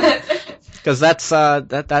wrong. Because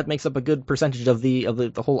that makes up a good percentage of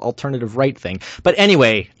the whole alternative right thing. But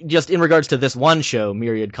anyway, just in regards to this one show,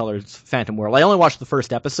 Myriad Colors Phantom World, I only watched the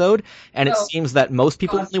first episode, and it seems that most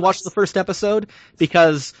people only watched the first episode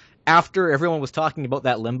because after everyone was talking about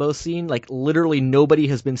that limbo scene, like literally nobody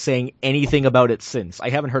has been saying anything about it since. I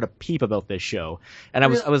haven't heard a peep about this show, and I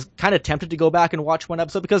was kind of tempted to go back and watch one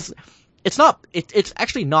episode because it's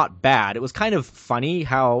actually not bad. It was kind of funny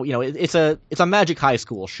how it's a Magic High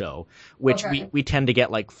School show, which we tend to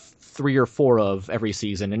get like 3 or 4 of every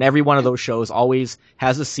season, and every one of those shows always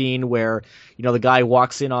has a scene where the guy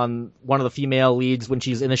walks in on one of the female leads when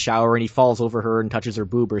she's in the shower and he falls over her and touches her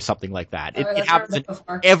boob or something like that. It happens in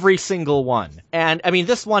every single one, and I mean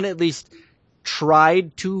this one at least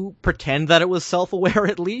tried to pretend that it was self-aware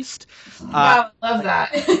at least. Wow, love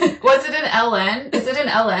that. Was it an LN? Is it an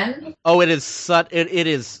LN? Oh, it is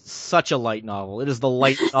such a light novel. It is the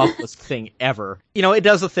light novelist thing ever. It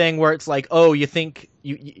does a thing where it's like, oh, you think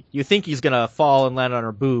he's gonna fall and land on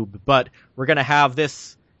her boob, but we're gonna have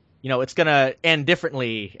this, it's gonna end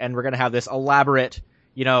differently, and we're gonna have this elaborate,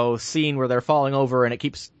 scene where they're falling over, and it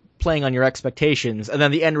keeps playing on your expectations, and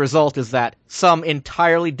then the end result is that some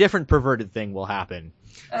entirely different perverted thing will happen.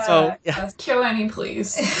 KyoAni,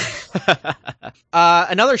 please.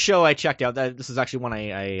 Another show I checked out, this is actually one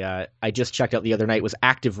I just checked out the other night, was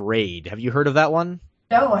Active Raid. Have you heard of that one?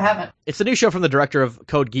 No, I haven't. It's a new show from the director of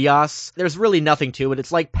Code Geass. There's really nothing to it.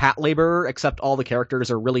 It's like Patlabor, except all the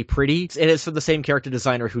characters are really pretty. It is from the same character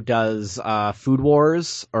designer who does Food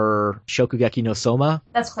Wars or Shokugeki no Soma.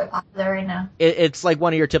 That's quite popular right now. It's like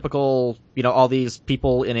one of your typical, all these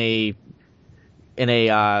people in in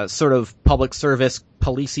a sort of public service,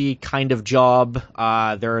 policey kind of job.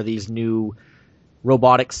 There are these new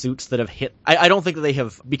robotic suits that have hit. I don't think that they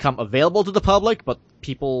have become available to the public, but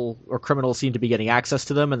people or criminals seem to be getting access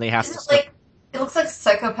to them, and they have to. It looks like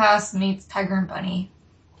Psycho-Pass meets Tiger and Bunny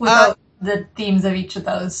without the themes of each of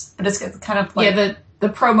those, but it's kind of like the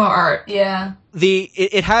promo art. Yeah.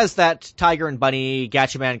 It has that Tiger and Bunny,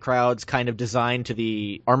 Gatchaman crowds kind of design to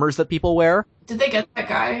the armors that people wear. Did they get that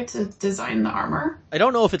guy to design the armor? I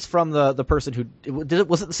don't know if it's from the person who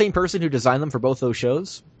was it the same person who designed them for both those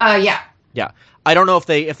shows? Yeah. Yeah, I don't know if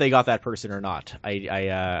they got that person or not.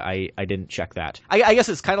 I didn't check that. I guess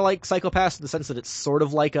it's kind of like Psycho-Pass in the sense that it's sort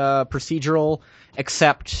of like a procedural,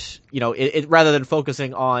 except it rather than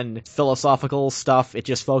focusing on philosophical stuff, it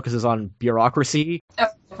just focuses on bureaucracy. Oh,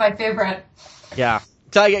 my favorite. Yeah.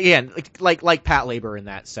 So again, like Patlabor in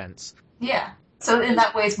that sense. Yeah. So in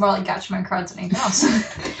that way, it's more like Gatchaman crowds than anything else.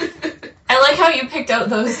 I like how you picked out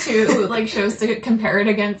those two shows to compare it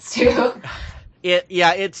against too.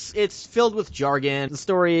 It's filled with jargon. The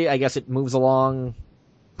story, I guess, it moves along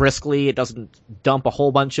briskly. It doesn't dump a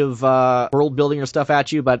whole bunch of world building or stuff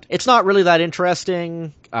at you, but it's not really that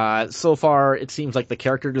interesting. So far, it seems like the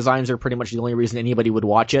character designs are pretty much the only reason anybody would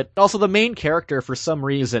watch it. Also, the main character, for some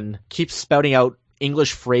reason, keeps spouting out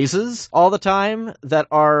English phrases all the time that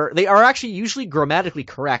are actually usually grammatically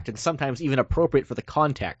correct and sometimes even appropriate for the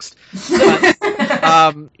context. But,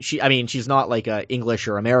 she's not like a English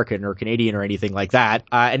or American or Canadian or anything like that.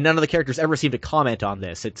 And none of the characters ever seem to comment on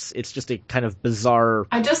this. It's just a kind of bizarre.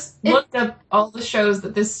 I just looked up all the shows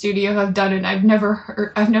that this studio have done, and I've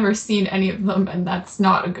never seen any of them, and that's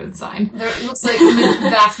not a good sign. It looks like the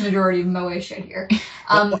vast majority of Moe shit here.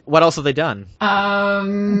 What else have they done?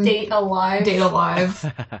 Date Alive.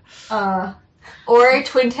 Ori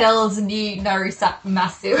Twin Tails ni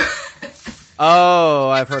Narimasu. Oh,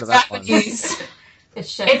 I've heard of that one.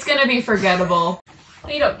 It's gonna be forgettable.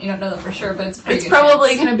 You don't know that for sure, but it's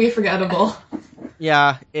probably gonna be forgettable.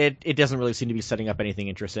 Yeah, it doesn't really seem to be setting up anything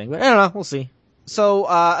interesting, but I don't know, we'll see. So,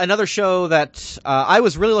 another show that I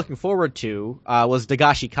was really looking forward to was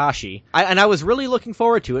Dagashi Kashi. I was really looking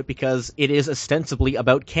forward to it because it is ostensibly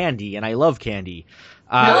about candy, and I love candy.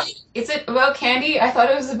 Really? Is it about candy? I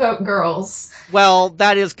thought it was about girls. Well,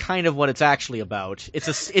 that is kind of what it's actually about. It's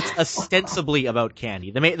ostensibly about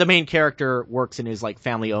candy. The main character works in his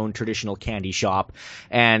family-owned traditional candy shop,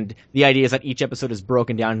 and the idea is that each episode is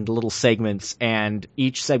broken down into little segments, and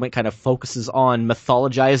each segment kind of focuses on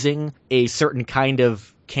mythologizing a certain kind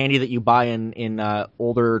of candy that you buy in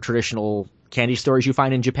older traditional candy stores you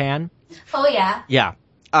find in Japan. Oh yeah. Yeah.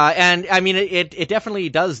 And I mean, it definitely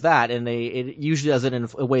does that, and it usually does it in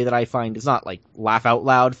a way that I find is not laugh out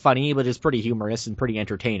loud funny, but is pretty humorous and pretty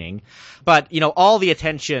entertaining. But, all the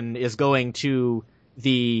attention is going to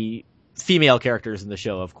the female characters in the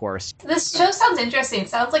show, of course. This show sounds interesting. It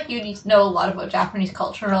sounds like you need to know a lot about Japanese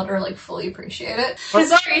culture in order to fully appreciate it.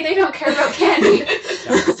 Sorry, they don't care about candy.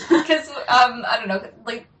 Because, I don't know,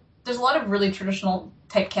 there's a lot of really traditional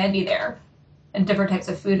type candy there. And different types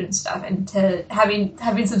of food and stuff, and to having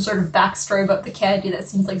some sort of backstory about the candy that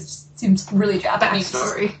seems really Japanese.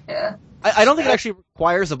 Backstory. Yeah. I don't think it actually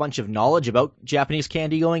requires a bunch of knowledge about Japanese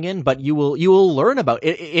candy going in, but you will learn about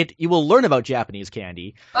it. You will learn about Japanese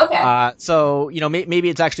candy. Okay. So maybe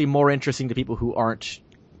it's actually more interesting to people who aren't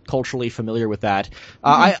culturally familiar with that.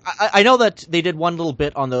 I know that they did one little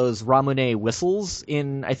bit on those Ramune whistles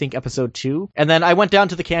in, I think, episode 2. And then I went down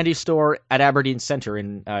to the candy store at Aberdeen Center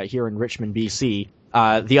here in Richmond, BC,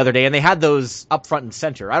 the other day, and they had those up front and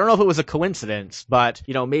center. I don't know if it was a coincidence, but,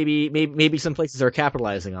 maybe some places are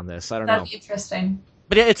capitalizing on this. I don't know. That'd be interesting.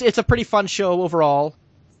 But it's a pretty fun show overall.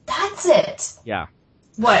 That's it. Yeah.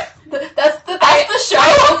 What? That's the show.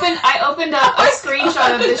 I opened up a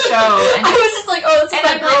screenshot of the show, and I was just like, oh, it's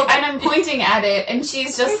that girl. And I'm pointing at it, and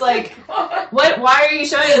she's just like, "What? Why are you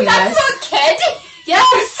showing me That's this?" That's not candy.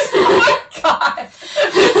 Yes. Oh my god.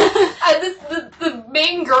 The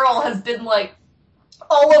main girl has been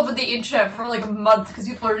all over the internet for a month because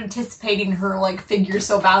people are anticipating her figure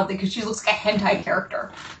so badly because she looks like a hentai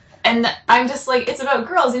character. And I'm just like, it's about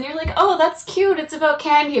girls, and you're like, oh, that's cute, it's about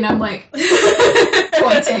candy, and I'm like,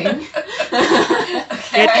 pointing.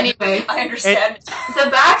 Okay, anyway, I understand.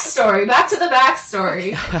 The backstory, back to the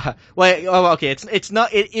backstory. Well, okay,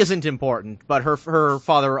 it isn't important, but her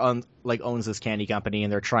father owns this candy company,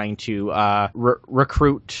 and they're trying to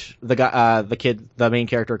recruit the main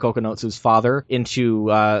character Kokonotsu's father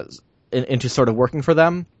into sort of working for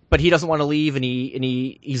them. But he doesn't want to leave, and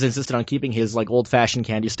he's insistent on keeping his old-fashioned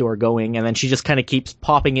candy store going, and then she just kind of keeps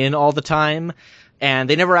popping in all the time, And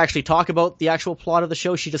they never actually talk about the actual plot of the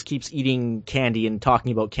show. She just keeps eating candy and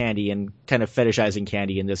talking about candy and kind of fetishizing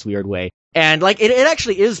candy in this weird way. And like it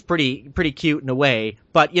actually is pretty cute in a way,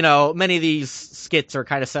 but many of these skits are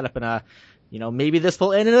kind of set up in a maybe this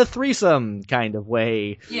will end in a threesome kind of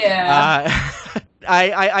way. Yeah.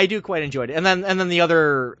 I do quite enjoy it. And then the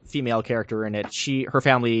other female character in it, her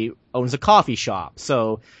family owns a coffee shop.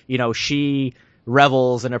 So, she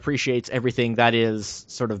revels and appreciates everything that is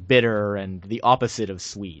sort of bitter and the opposite of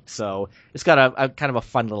sweet. So it's got a kind of a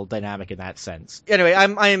fun little dynamic in that sense. Anyway,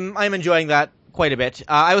 I'm enjoying that quite a bit.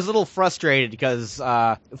 I was a little frustrated because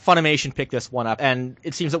Funimation picked this one up, and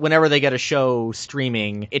it seems that whenever they get a show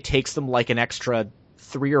streaming, it takes them like an extra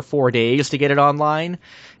 3 or 4 days to get it online.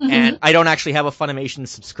 Mm-hmm. And I don't actually have a Funimation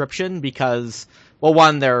subscription because, well,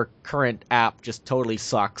 one, their current app just totally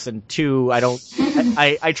sucks, and two,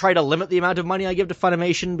 I try to limit the amount of money I give to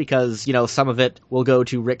Funimation because, some of it will go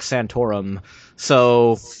to Rick Santorum.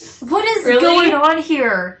 So what is going on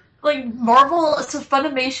here? Like,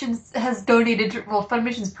 Funimation has donated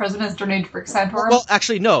Funimation's president has donated to Rick Santorum? Well,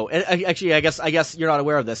 actually, no. Actually, I guess you're not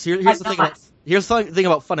aware of this. Here's the thing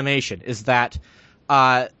about Funimation is that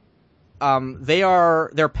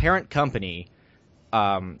their parent company,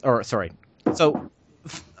 so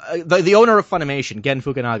the owner of Funimation, Gen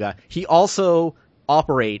Fukunaga, he also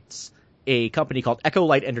operates a company called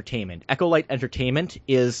Echolight Entertainment. Echolight Entertainment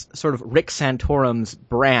is sort of Rick Santorum's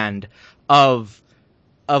brand of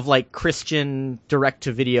like Christian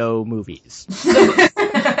direct-to-video movies.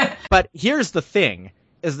 But here's the thing,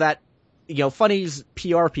 is that, Funny's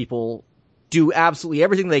PR people do absolutely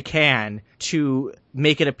everything they can to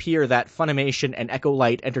make it appear that Funimation and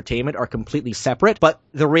Echolight Entertainment are completely separate, but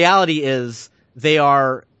the reality is they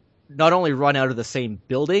are not only run out of the same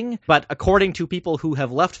building, but according to people who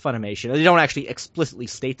have left Funimation, they don't actually explicitly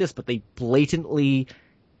state this, but they blatantly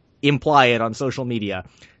imply it on social media.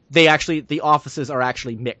 The offices are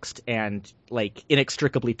actually mixed and, like,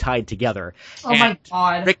 inextricably tied together. Oh, and my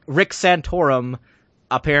God. Rick Santorum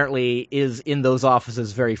apparently is in those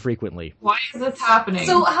offices very frequently. Why is this happening?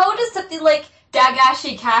 So how does something like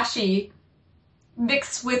Dagashi Kashi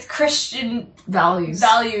mix with Christian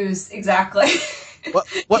values exactly?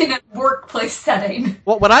 What, in a workplace setting.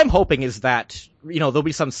 What I'm hoping is that, there'll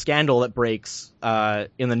be some scandal that breaks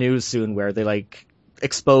in the news soon where they, like,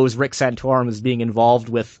 expose Rick Santorum as being involved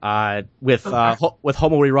with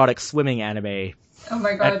homoerotic swimming anime. Oh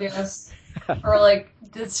my God, yes. Or like,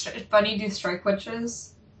 did Funny do Strike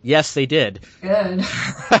Witches? Yes, they did. Good.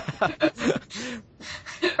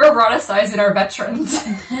 Eroticizing our veterans.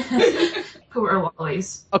 Who are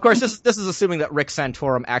lollies. Of course, this is assuming that Rick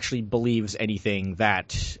Santorum actually believes anything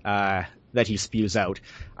that he spews out.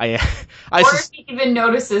 Or if he even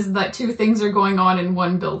notices that two things are going on in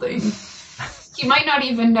one building. He might not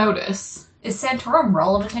even notice. Is Santorum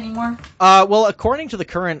relevant anymore? Well, according to the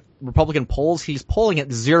current Republican polls, he's polling at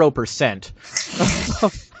 0%.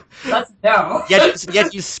 That's no.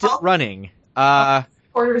 Yet he's still running.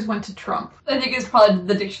 Orders went to Trump. I think it's probably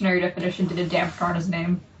the dictionary definition did a damper on his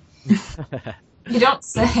name. You don't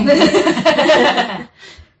say.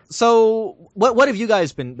 So, what have you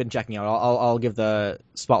guys been checking out? I'll give the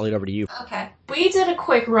spotlight over to you. Okay. We did a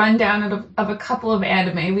quick rundown of a couple of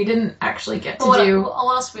anime. We didn't actually get to do...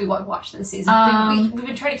 What else we watched this season? We've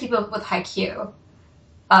been trying to keep up with Haikyuu.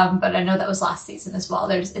 But I know that was last season as well.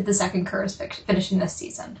 There's the second curse finishing this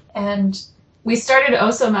season. And we started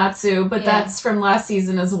Osomatsu, but that's from last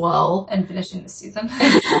season as well. And finishing this season.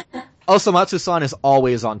 Osomatsu-san is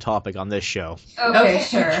always on topic on this show. Okay,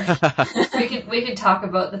 sure. we could talk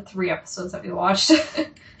about the 3 episodes that we watched.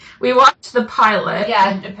 We watched the pilot. Yeah,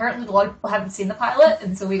 and apparently a lot of people haven't seen the pilot,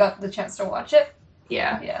 and so we got the chance to watch it.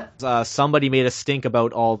 Yeah. Somebody made a stink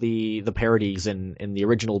about all the parodies in the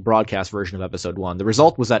original broadcast version of episode 1. The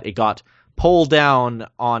result was that it got pulled down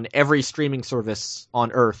on every streaming service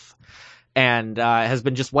on Earth and has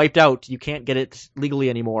been just wiped out. You can't get it legally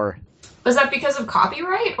anymore. Was that because of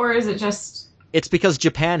copyright, or is it just... It's because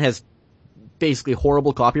Japan has basically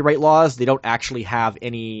horrible copyright laws. They don't actually have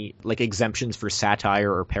any, like, exemptions for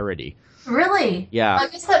satire or parody. Really? Yeah. Well,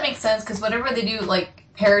 I guess that makes sense, because whenever they do, like,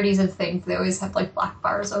 parodies of things, they always have, like, black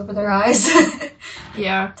bars over their eyes.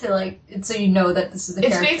 Yeah. To, like, so you know that this is the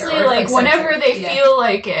character. It's basically, like, whenever they feel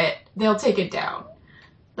like it, they'll take it down.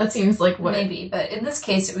 That seems like what... Maybe, but in this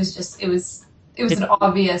case, it was an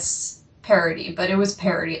obvious parody, but it was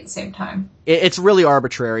parody at the same time. It's really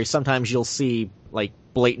arbitrary. Sometimes you'll see, like,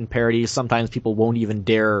 blatant parodies. Sometimes people won't even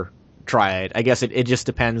dare try it. I guess it just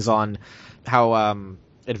depends on how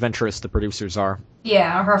adventurous the producers are.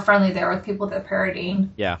 Yeah, or how friendly they are with people they're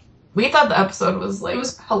parodying. Yeah. We thought the episode was, like, it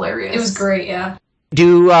was hilarious. It was great, yeah.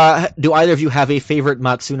 Do either of you have a favorite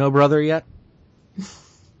Matsuno brother yet?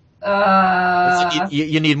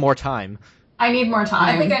 You need more time. I need more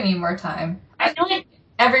time. I think I need more time. I feel like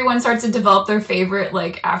everyone starts to develop their favorite,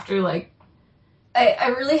 like, after, like...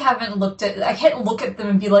 I really haven't looked at... I can't look at them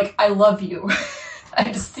and be like, I love you.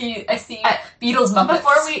 I see Beatles Muppets.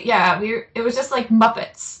 Before it was just, like,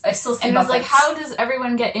 Muppets. I still see and Muppets. And it was like, how does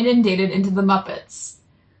everyone get inundated into the Muppets?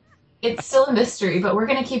 It's still a mystery, but we're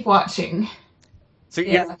gonna keep watching. So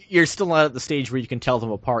you're still not at the stage where you can tell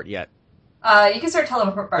them apart yet? You can start telling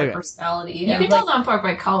them apart by personality. You can tell them apart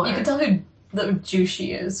by color. You can tell who the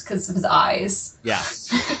Jushi is because of his eyes. Yeah.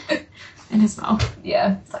 And his mouth.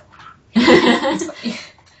 Yeah. It's like, it's funny.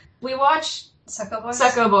 We watched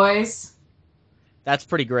Secco Boys. That's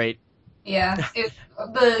pretty great. Yeah.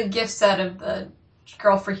 The gift set of the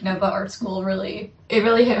girl freaking out about art school really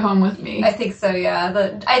hit home with me. I think so,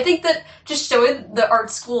 yeah. I think that just showing the art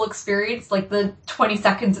school experience, like the 20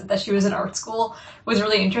 seconds that she was in art school, was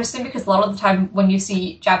really interesting because a lot of the time when you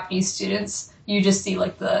see Japanese students, you just see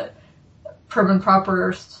like the prim and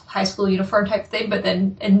proper high school uniform type thing,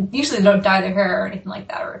 and usually they don't dye their hair or anything like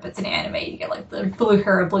that, or if it's an anime, you get like the blue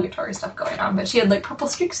hair obligatory stuff going on, but she had like purple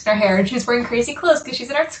streaks in her hair and she was wearing crazy clothes because she's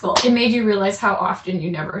in art school. It made you realize how often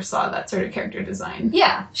you never saw that sort of character design.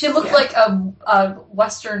 Yeah, she looked like a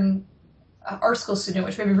Western art school student,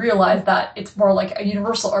 which made me realize that it's more like a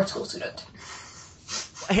universal art school student.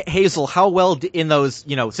 Hazel, how well in those,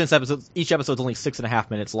 since each episode's only 6.5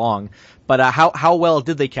 minutes long, but how well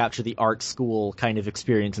did they capture the art school kind of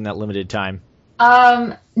experience in that limited time?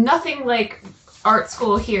 Nothing like art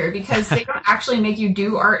school here, because they don't actually make you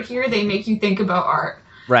do art here, they make you think about art.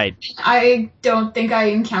 Right. I don't think I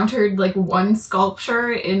encountered like one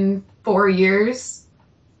sculpture in 4 years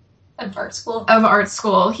of art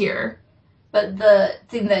school here. But the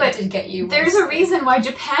thing that did get you... There's a reason why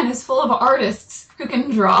Japan is full of artists who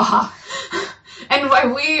can draw. And why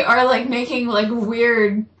we are, like, making, like,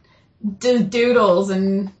 weird doodles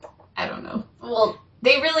and... I don't know. Well,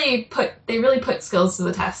 they really put skills to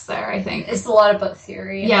the test there, I think. It's a lot about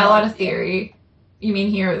theory. Yeah, a lot of theory. You mean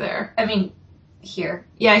here or there? I mean, here.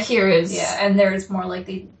 Yeah, here is... Yeah, and there's more like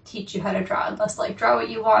they teach you how to draw. Less like, draw what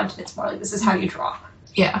you want, and it's more like, this is how you draw.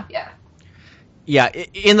 Yeah. Yeah. Yeah,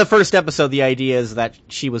 in the first episode, the idea is that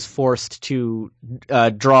she was forced to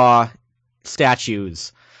draw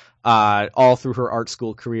statues all through her art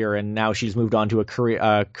school career, and now she's moved on to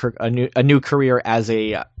a new career as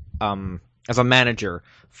a manager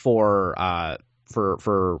for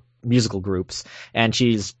musical groups, and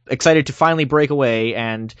she's excited to finally break away.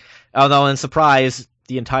 And although in surprise,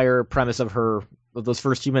 the entire premise of those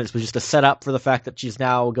first few minutes was just a setup for the fact that she's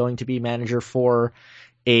now going to be manager for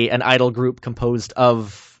an idol group composed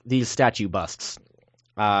of these statue busts.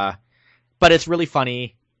 But it's really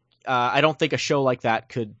funny. I don't think a show like that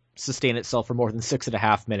could sustain itself for more than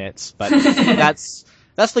 6.5 minutes. But that's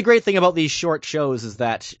the great thing about these short shows, is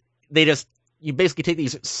that you basically take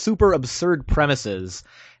these super absurd premises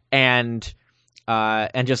and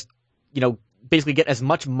just, basically get as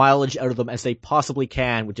much mileage out of them as they possibly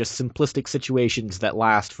can with just simplistic situations that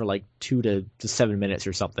last for like 2 to 7 minutes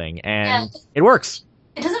or something. And it works.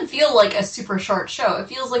 It doesn't feel like a super short show. It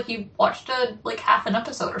feels like you watched half an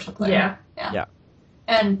episode or something. Yeah.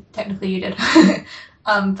 And technically you did.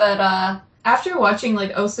 But after watching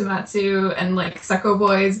like Osomatsu and like Secco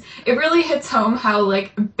Boys, it really hits home how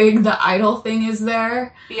like big the idol thing is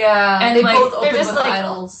there. Yeah, and they like, both opened just, with like,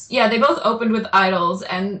 idols. Yeah, they both opened with idols,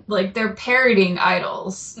 and like they're parodying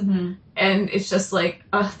idols, and it's just like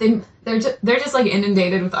they're just like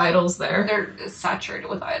inundated with idols there. They're saturated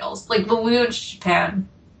with idols. Like when we went to Japan,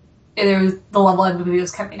 there was the Love Live movie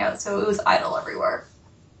was coming out, so it was idol everywhere.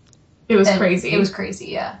 It was crazy. It was crazy,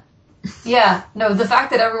 yeah. Yeah, no, the fact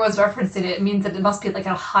that everyone's referencing it means that it must be like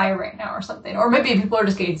at a high right now or something. Or maybe people are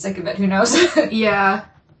just getting sick of it, who knows? Yeah.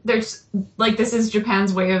 There's, like, this is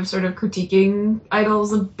Japan's way of sort of critiquing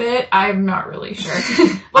idols a bit. I'm not really sure.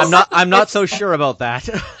 Well, I'm not so sure about that.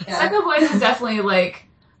 Yeah. Secco Boys is definitely like,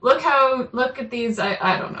 look at these,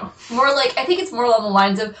 I don't know. More like, I think it's more along the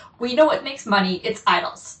lines of, we know what makes money, it's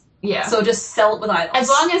idols. Yeah. So just sell it with idols. As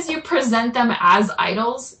long as you present them as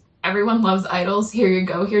idols, everyone loves idols. Here you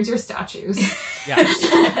go. Here's your statues. Yeah.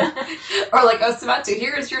 Or like Osomatsu.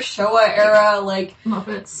 Here's your Showa era, like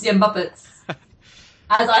Muppets. Yeah, Muppets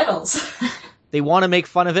as idols. They want to make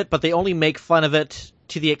fun of it, but they only make fun of it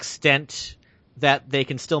to the extent that they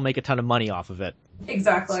can still make a ton of money off of it.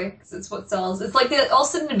 Exactly, because it's what sells. It's like they all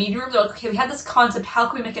sit in a meeting room. They're like, okay, we have this concept. How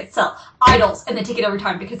can we make it sell? Idols, and they take it every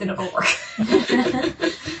time because they know it'll work.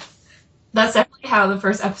 That's definitely how the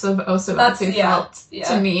first episode of Osomatsu felt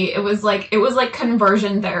to me. It was like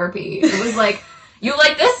conversion therapy. It was like, You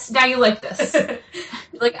like this? Now you like this.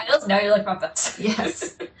 You like idols? Now you like Muppets.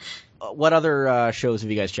 Yes. What other shows have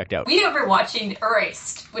you guys checked out? We are watching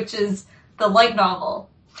Erased, which is the light novel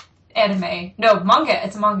anime. No, manga.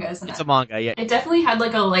 It's a manga, isn't it? It's a manga, yeah. It definitely had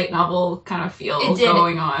like a light novel kind of feel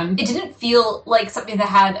going on. It didn't feel like something that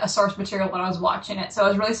had a source material when I was watching it, so I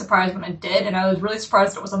was really surprised when it did, and I was really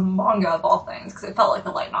surprised it was a manga of all things, because it felt like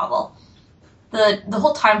a light novel. The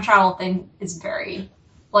whole time travel thing is very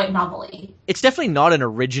light novel-y. It's definitely not an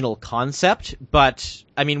original concept, but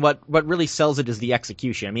I mean, what really sells it is the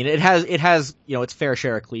execution. I mean, it has its fair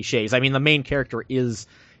share of cliches. I mean, the main character is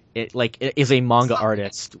a manga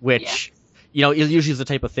artist, which is usually the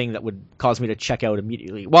type of thing that would cause me to check out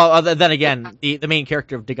immediately. Well, then again, the main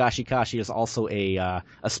character of Dagashi Kashi is also a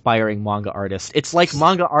aspiring manga artist. It's like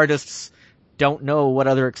manga artists don't know what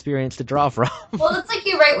other experience to draw from. Well, it's like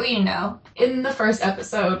you write what you know. In the first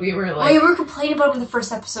episode, we were like... Well, we were complaining about him in the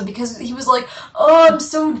first episode because he was like, oh, I'm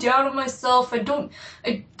so down on myself.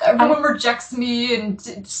 Everyone rejects me, and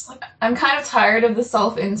just like... I'm kind of tired of the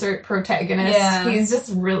self-insert protagonist. Yeah. He's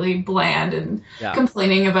just really bland and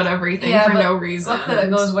complaining about everything for no reason.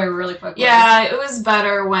 That goes away really quickly. Yeah, it was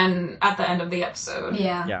better when at the end of the episode.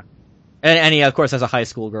 Yeah. And he, of course, has a high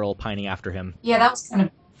school girl pining after him. Yeah, that was kind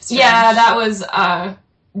of strange. Yeah, that was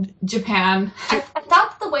Japan. I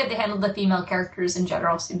thought the way they handled the female characters in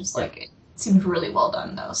general seems really well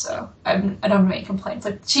done, though. So I don't have any complaints.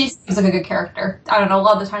 Like, she seems like a good character. I don't know. A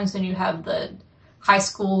lot of the times when you have the high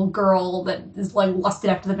school girl that is like lusted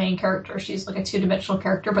after the main character, she's like a two-dimensional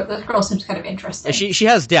character. But this girl seems kind of interesting. She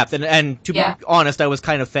has depth, and to be honest, I was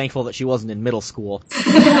kind of thankful that she wasn't in middle school.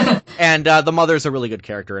 And the mother's a really good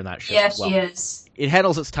character in that show. Yeah, she is. It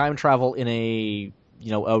handles its time travel in a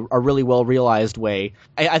really well realized way.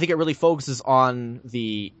 I think it really focuses on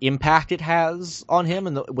the impact it has on him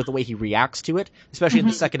and with the way he reacts to it, especially in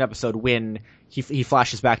the second episode when he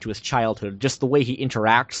flashes back to his childhood. Just the way he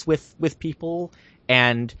interacts with people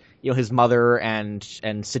and his mother and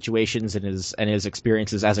situations and his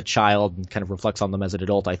experiences as a child and kind of reflects on them as an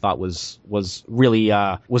adult. I thought was really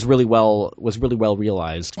well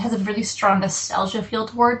realized. It has a really strong nostalgia feel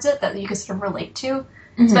towards it that you can sort of relate to,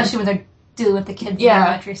 especially when they're dealing with the kids in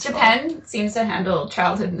elementary school. Japan seems to handle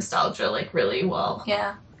childhood nostalgia really well.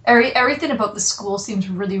 Yeah. Everything about the school seems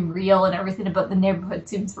really real, and everything about the neighborhood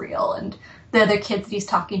seems real, and the other kids that he's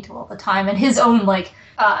talking to all the time, and his own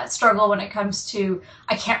struggle when it comes to,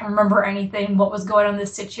 I can't remember anything, what was going on in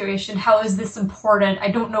this situation, how is this important, I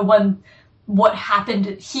don't know what happened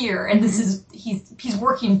here, and this is he's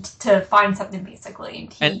working to find something basically,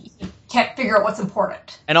 and he can't figure out what's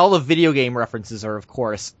important. And all the video game references are, of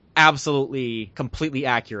course, absolutely completely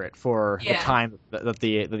accurate for the time that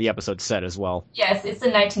the episode set as well. Yes, it's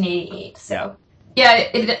in 1988, so yeah,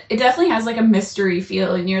 it definitely has like a mystery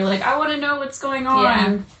feel, and you're like, I want to know what's going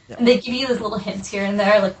on. Yeah. And they give you those little hints here and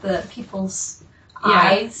there, like the people's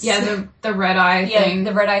eyes. Yeah, the red eye thing. Yeah,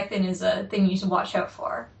 the red eye thing is a thing you should watch out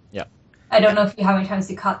for. Yeah. I don't know how many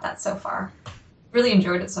times you caught that so far. Really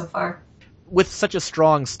enjoyed it so far. With such a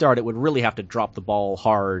strong start, it would really have to drop the ball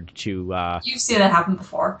hard to... You've seen that happen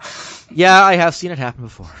before. Yeah, I have seen it happen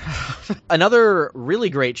before. Another really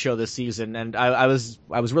great show this season, and I was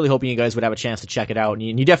really hoping you guys would have a chance to check it out,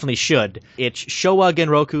 and you definitely should. It's Showa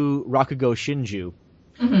Genroku Rakugo Shinju.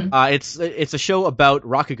 Mm-hmm. It's a show about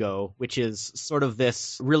Rakugo, which is sort of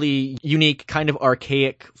this really unique, kind of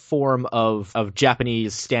archaic form of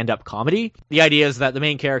Japanese stand-up comedy. The idea is that the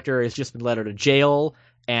main character has just been let out of jail,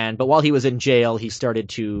 but while he was in jail, he started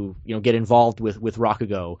to get involved with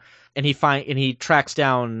Rakugo, and he tracks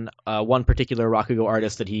down one particular Rakugo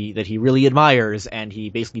artist that he really admires, and he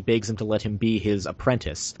basically begs him to let him be his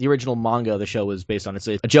apprentice. The original manga the show was based on, it's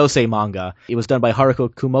a josei manga. It was done by Haruko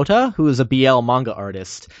Kumota, who is a BL manga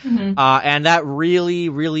artist, and that really,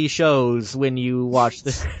 really shows when you watch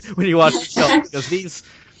the show, because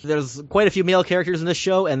there's quite a few male characters in this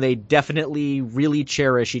show, and they definitely really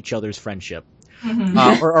cherish each other's friendship.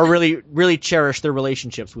 Or really, really cherish their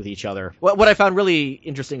relationships with each other. What I found really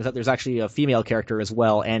interesting is that there's actually a female character as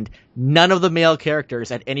well, and none of the male characters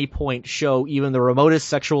at any point show even the remotest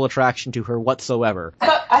sexual attraction to her whatsoever.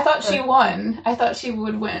 I thought she won. I thought she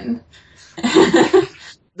would win.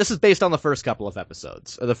 This is based on the first couple of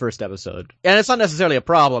episodes, or the first episode. And it's not necessarily a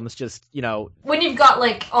problem, it's just, when you've got,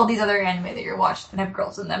 all these other anime that you're watching that have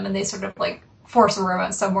girls in them, and they sort of, force a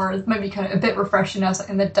romance somewhere. It might be kind of a bit refreshing now,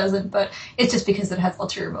 something that doesn't, but it's just because it has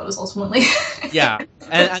ulterior motives ultimately. Yeah,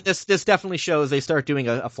 and this definitely shows they start doing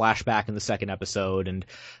a flashback in the second episode and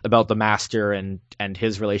about the master and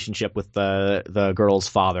his relationship with the girl's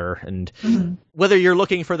father, and whether you're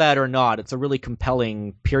looking for that or not, it's a really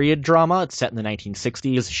compelling period drama. It's set in the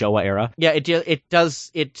 1960s, Showa era. Yeah,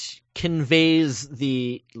 it conveys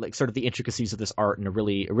the sort of the intricacies of this art in a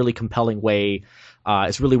really compelling way.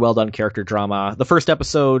 It's really well done character drama. The first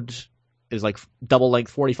episode is double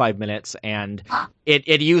length, 45 minutes, and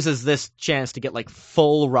it uses this chance to get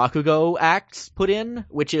full Rakugo acts put in,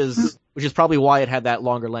 which is probably why it had that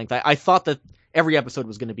longer length. I thought that every episode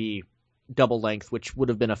was going to be double length, which would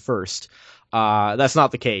have been a first. That's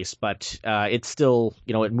not the case, but it's still,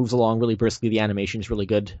 it moves along really briskly. The animation is really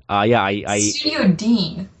good. Studio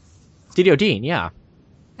Dean. Studio Dean, yeah.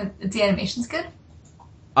 The animation's good?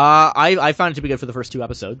 I found it to be good for the first 2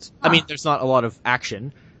 episodes. I mean, there's not a lot of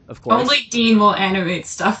action, of course. Only Dean will animate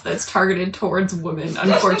stuff that's targeted towards women,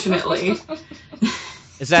 unfortunately.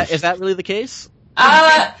 Is that really the case?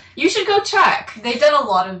 You should go check. They've done a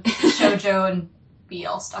lot of shoujo and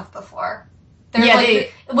BL stuff before.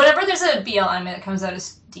 Whenever there's a BL anime that comes out,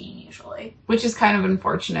 it's Dean usually. Which is kind of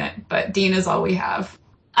unfortunate, but Dean is all we have.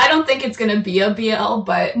 I don't think it's going to be a BL,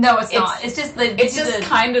 but... No, it's not. It's just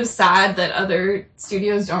kind of sad that other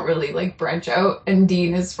studios don't really, branch out, and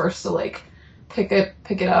Dean is forced to, pick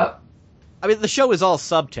it up. I mean, the show is all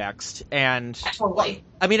subtext, and... Totally.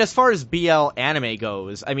 I mean, as far as BL anime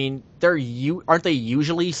goes, I mean, aren't they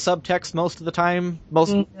usually subtext most of the time?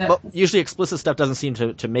 Usually explicit stuff doesn't seem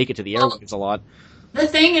to make it to the airwaves a lot. The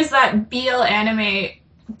thing is that BL anime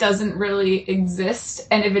doesn't really exist,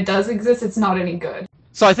 and if it does exist, it's not any good.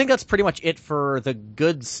 So I think that's pretty much it for the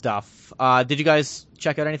good stuff. Did you guys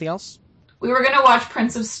check out anything else? We were going to watch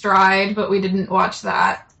Prince of Stride, but we didn't watch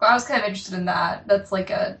that. Well, I was kind of interested in that. That's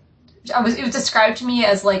it was described to me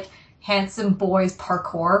as handsome boys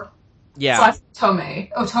parkour. Yeah. Tome.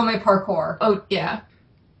 Oh, Tome parkour. Oh, yeah.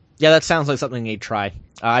 Yeah, that sounds like something they'd try.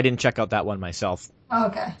 I didn't check out that one myself. Oh,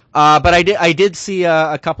 okay. But I did see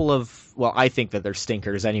a couple of, well, I think that they're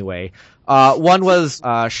stinkers anyway. One was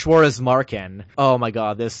Schwarz Marken. Oh my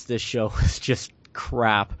god, this show is just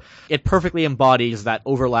crap. It perfectly embodies that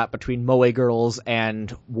overlap between moe girls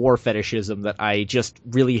and war fetishism that I just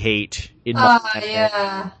really hate.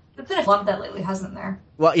 Yeah. There's been a lot of that lately, hasn't there?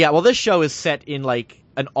 Well, yeah. Well, this show is set in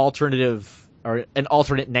an alternate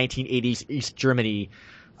 1980s East Germany,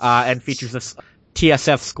 and features this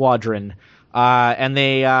TSF squadron. And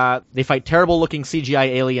they fight terrible looking CGI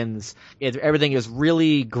aliens. Everything is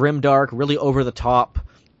really grimdark, really over the top.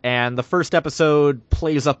 And the first episode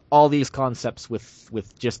plays up all these concepts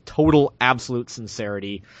with just total absolute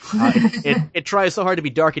sincerity. It tries so hard to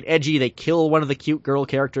be dark and edgy. They kill one of the cute girl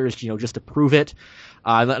characters, just to prove it.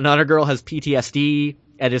 Another girl has PTSD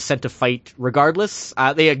and is sent to fight regardless.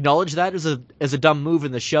 They acknowledge that as a dumb move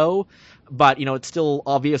in the show, but it's still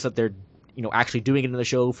obvious that they're actually doing it in the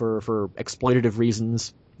show for exploitative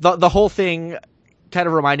reasons. The whole thing kind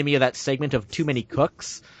of reminded me of that segment of Too Many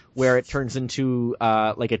Cooks, where it turns into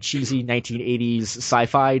a cheesy 1980s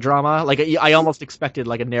sci-fi drama. I almost expected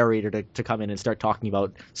a narrator to come in and start talking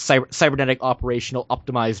about cybernetic operational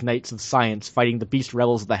optimized knights of science fighting the beast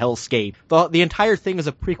rebels of the hellscape. The entire thing is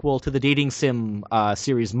a prequel to the dating sim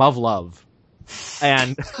series Muv-Luv.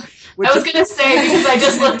 And I was gonna say, because I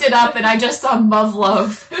just looked it up and I just saw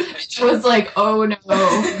Muv-Luv. It was oh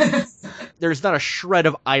no. There's not a shred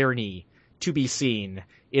of irony to be seen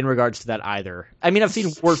in regards to that either. I mean, I've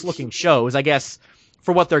seen worse looking shows. I guess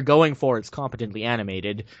for what they're going for, it's competently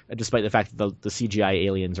animated, despite the fact that the CGI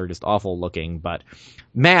aliens are just awful looking. But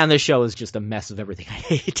man, this show is just a mess of everything I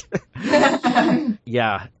hate.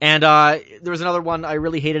 Yeah. And there was another one I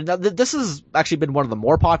really hated. Now, this has actually been one of the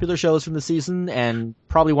more popular shows from the season, and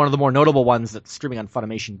probably one of the more notable ones that's streaming on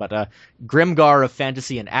Funimation. But Grimgar of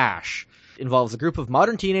Fantasy and Ash involves a group of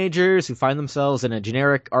modern teenagers who find themselves in a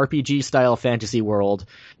generic RPG-style fantasy world.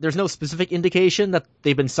 There's no specific indication that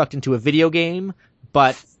they've been sucked into a video game,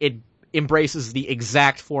 but it embraces the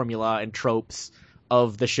exact formula and tropes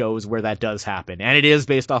of the shows where that does happen. And it is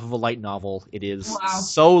based off of a light novel. It is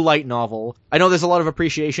so light novel. I know there's a lot of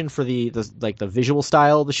appreciation for the visual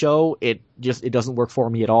style of the show. It doesn't work for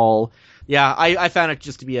me at all. Yeah, I found it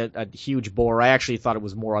just to be a huge bore. I actually thought it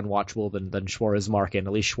was more unwatchable than Schwarz Marken.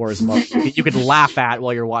 At least Schwarz Marken you could laugh at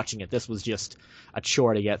while you're watching it. This was just a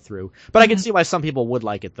chore to get through. But I can see why some people would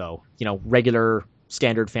like it, though. Regular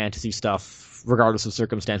standard fantasy stuff, regardless of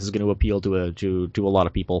circumstances, is going to appeal to a lot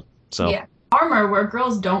of people. So yeah. Armor, where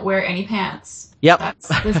girls don't wear any pants. Yep. That's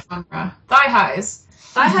this genre. Thigh highs.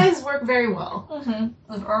 Thigh highs work very well.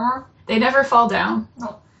 Mm-hmm. With armor. They never fall down.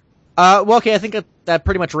 No. Well, okay, I think that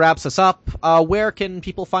pretty much wraps us up. Where can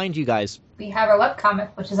people find you guys? We have our webcomic,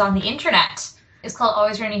 which is on the internet. It's called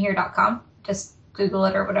alwaysrainyhere.com. Just Google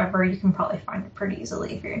it or whatever. You can probably find it pretty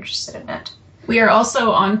easily if you're interested in it. We are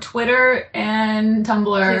also on Twitter and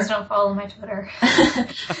Tumblr. Please don't follow my Twitter.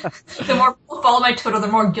 The more people follow my Twitter, the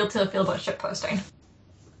more guilty I feel about shitposting.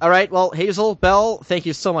 All right, well, Hazel, Belle, thank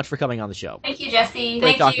you so much for coming on the show. Thank you, Jesse.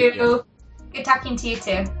 Great Thank you. talking to you. Good talking to you,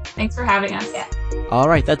 too. Thanks for having us. Yeah. All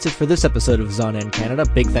right, that's it for this episode of Zonan Canada.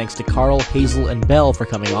 Big thanks to Carl, Hazel, and Belle for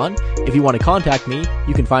coming on. If you want to contact me,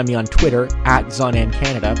 you can find me on Twitter at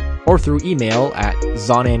ZonanCanada or through email at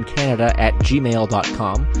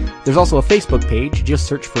zonancanada@gmail.com. There's also a Facebook page. Just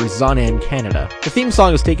search for Zonan Canada. The theme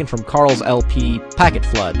song is taken from Carl's LP, Packet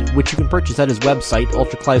Flood, which you can purchase at his website,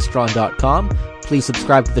 ultraclystron.com. Please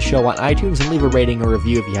subscribe to the show on iTunes and leave a rating or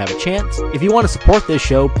review if you have a chance. If you want to support this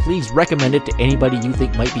show, please recommend it to anybody you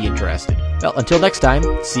think might be interested. Well, until next time,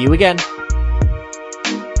 see you again.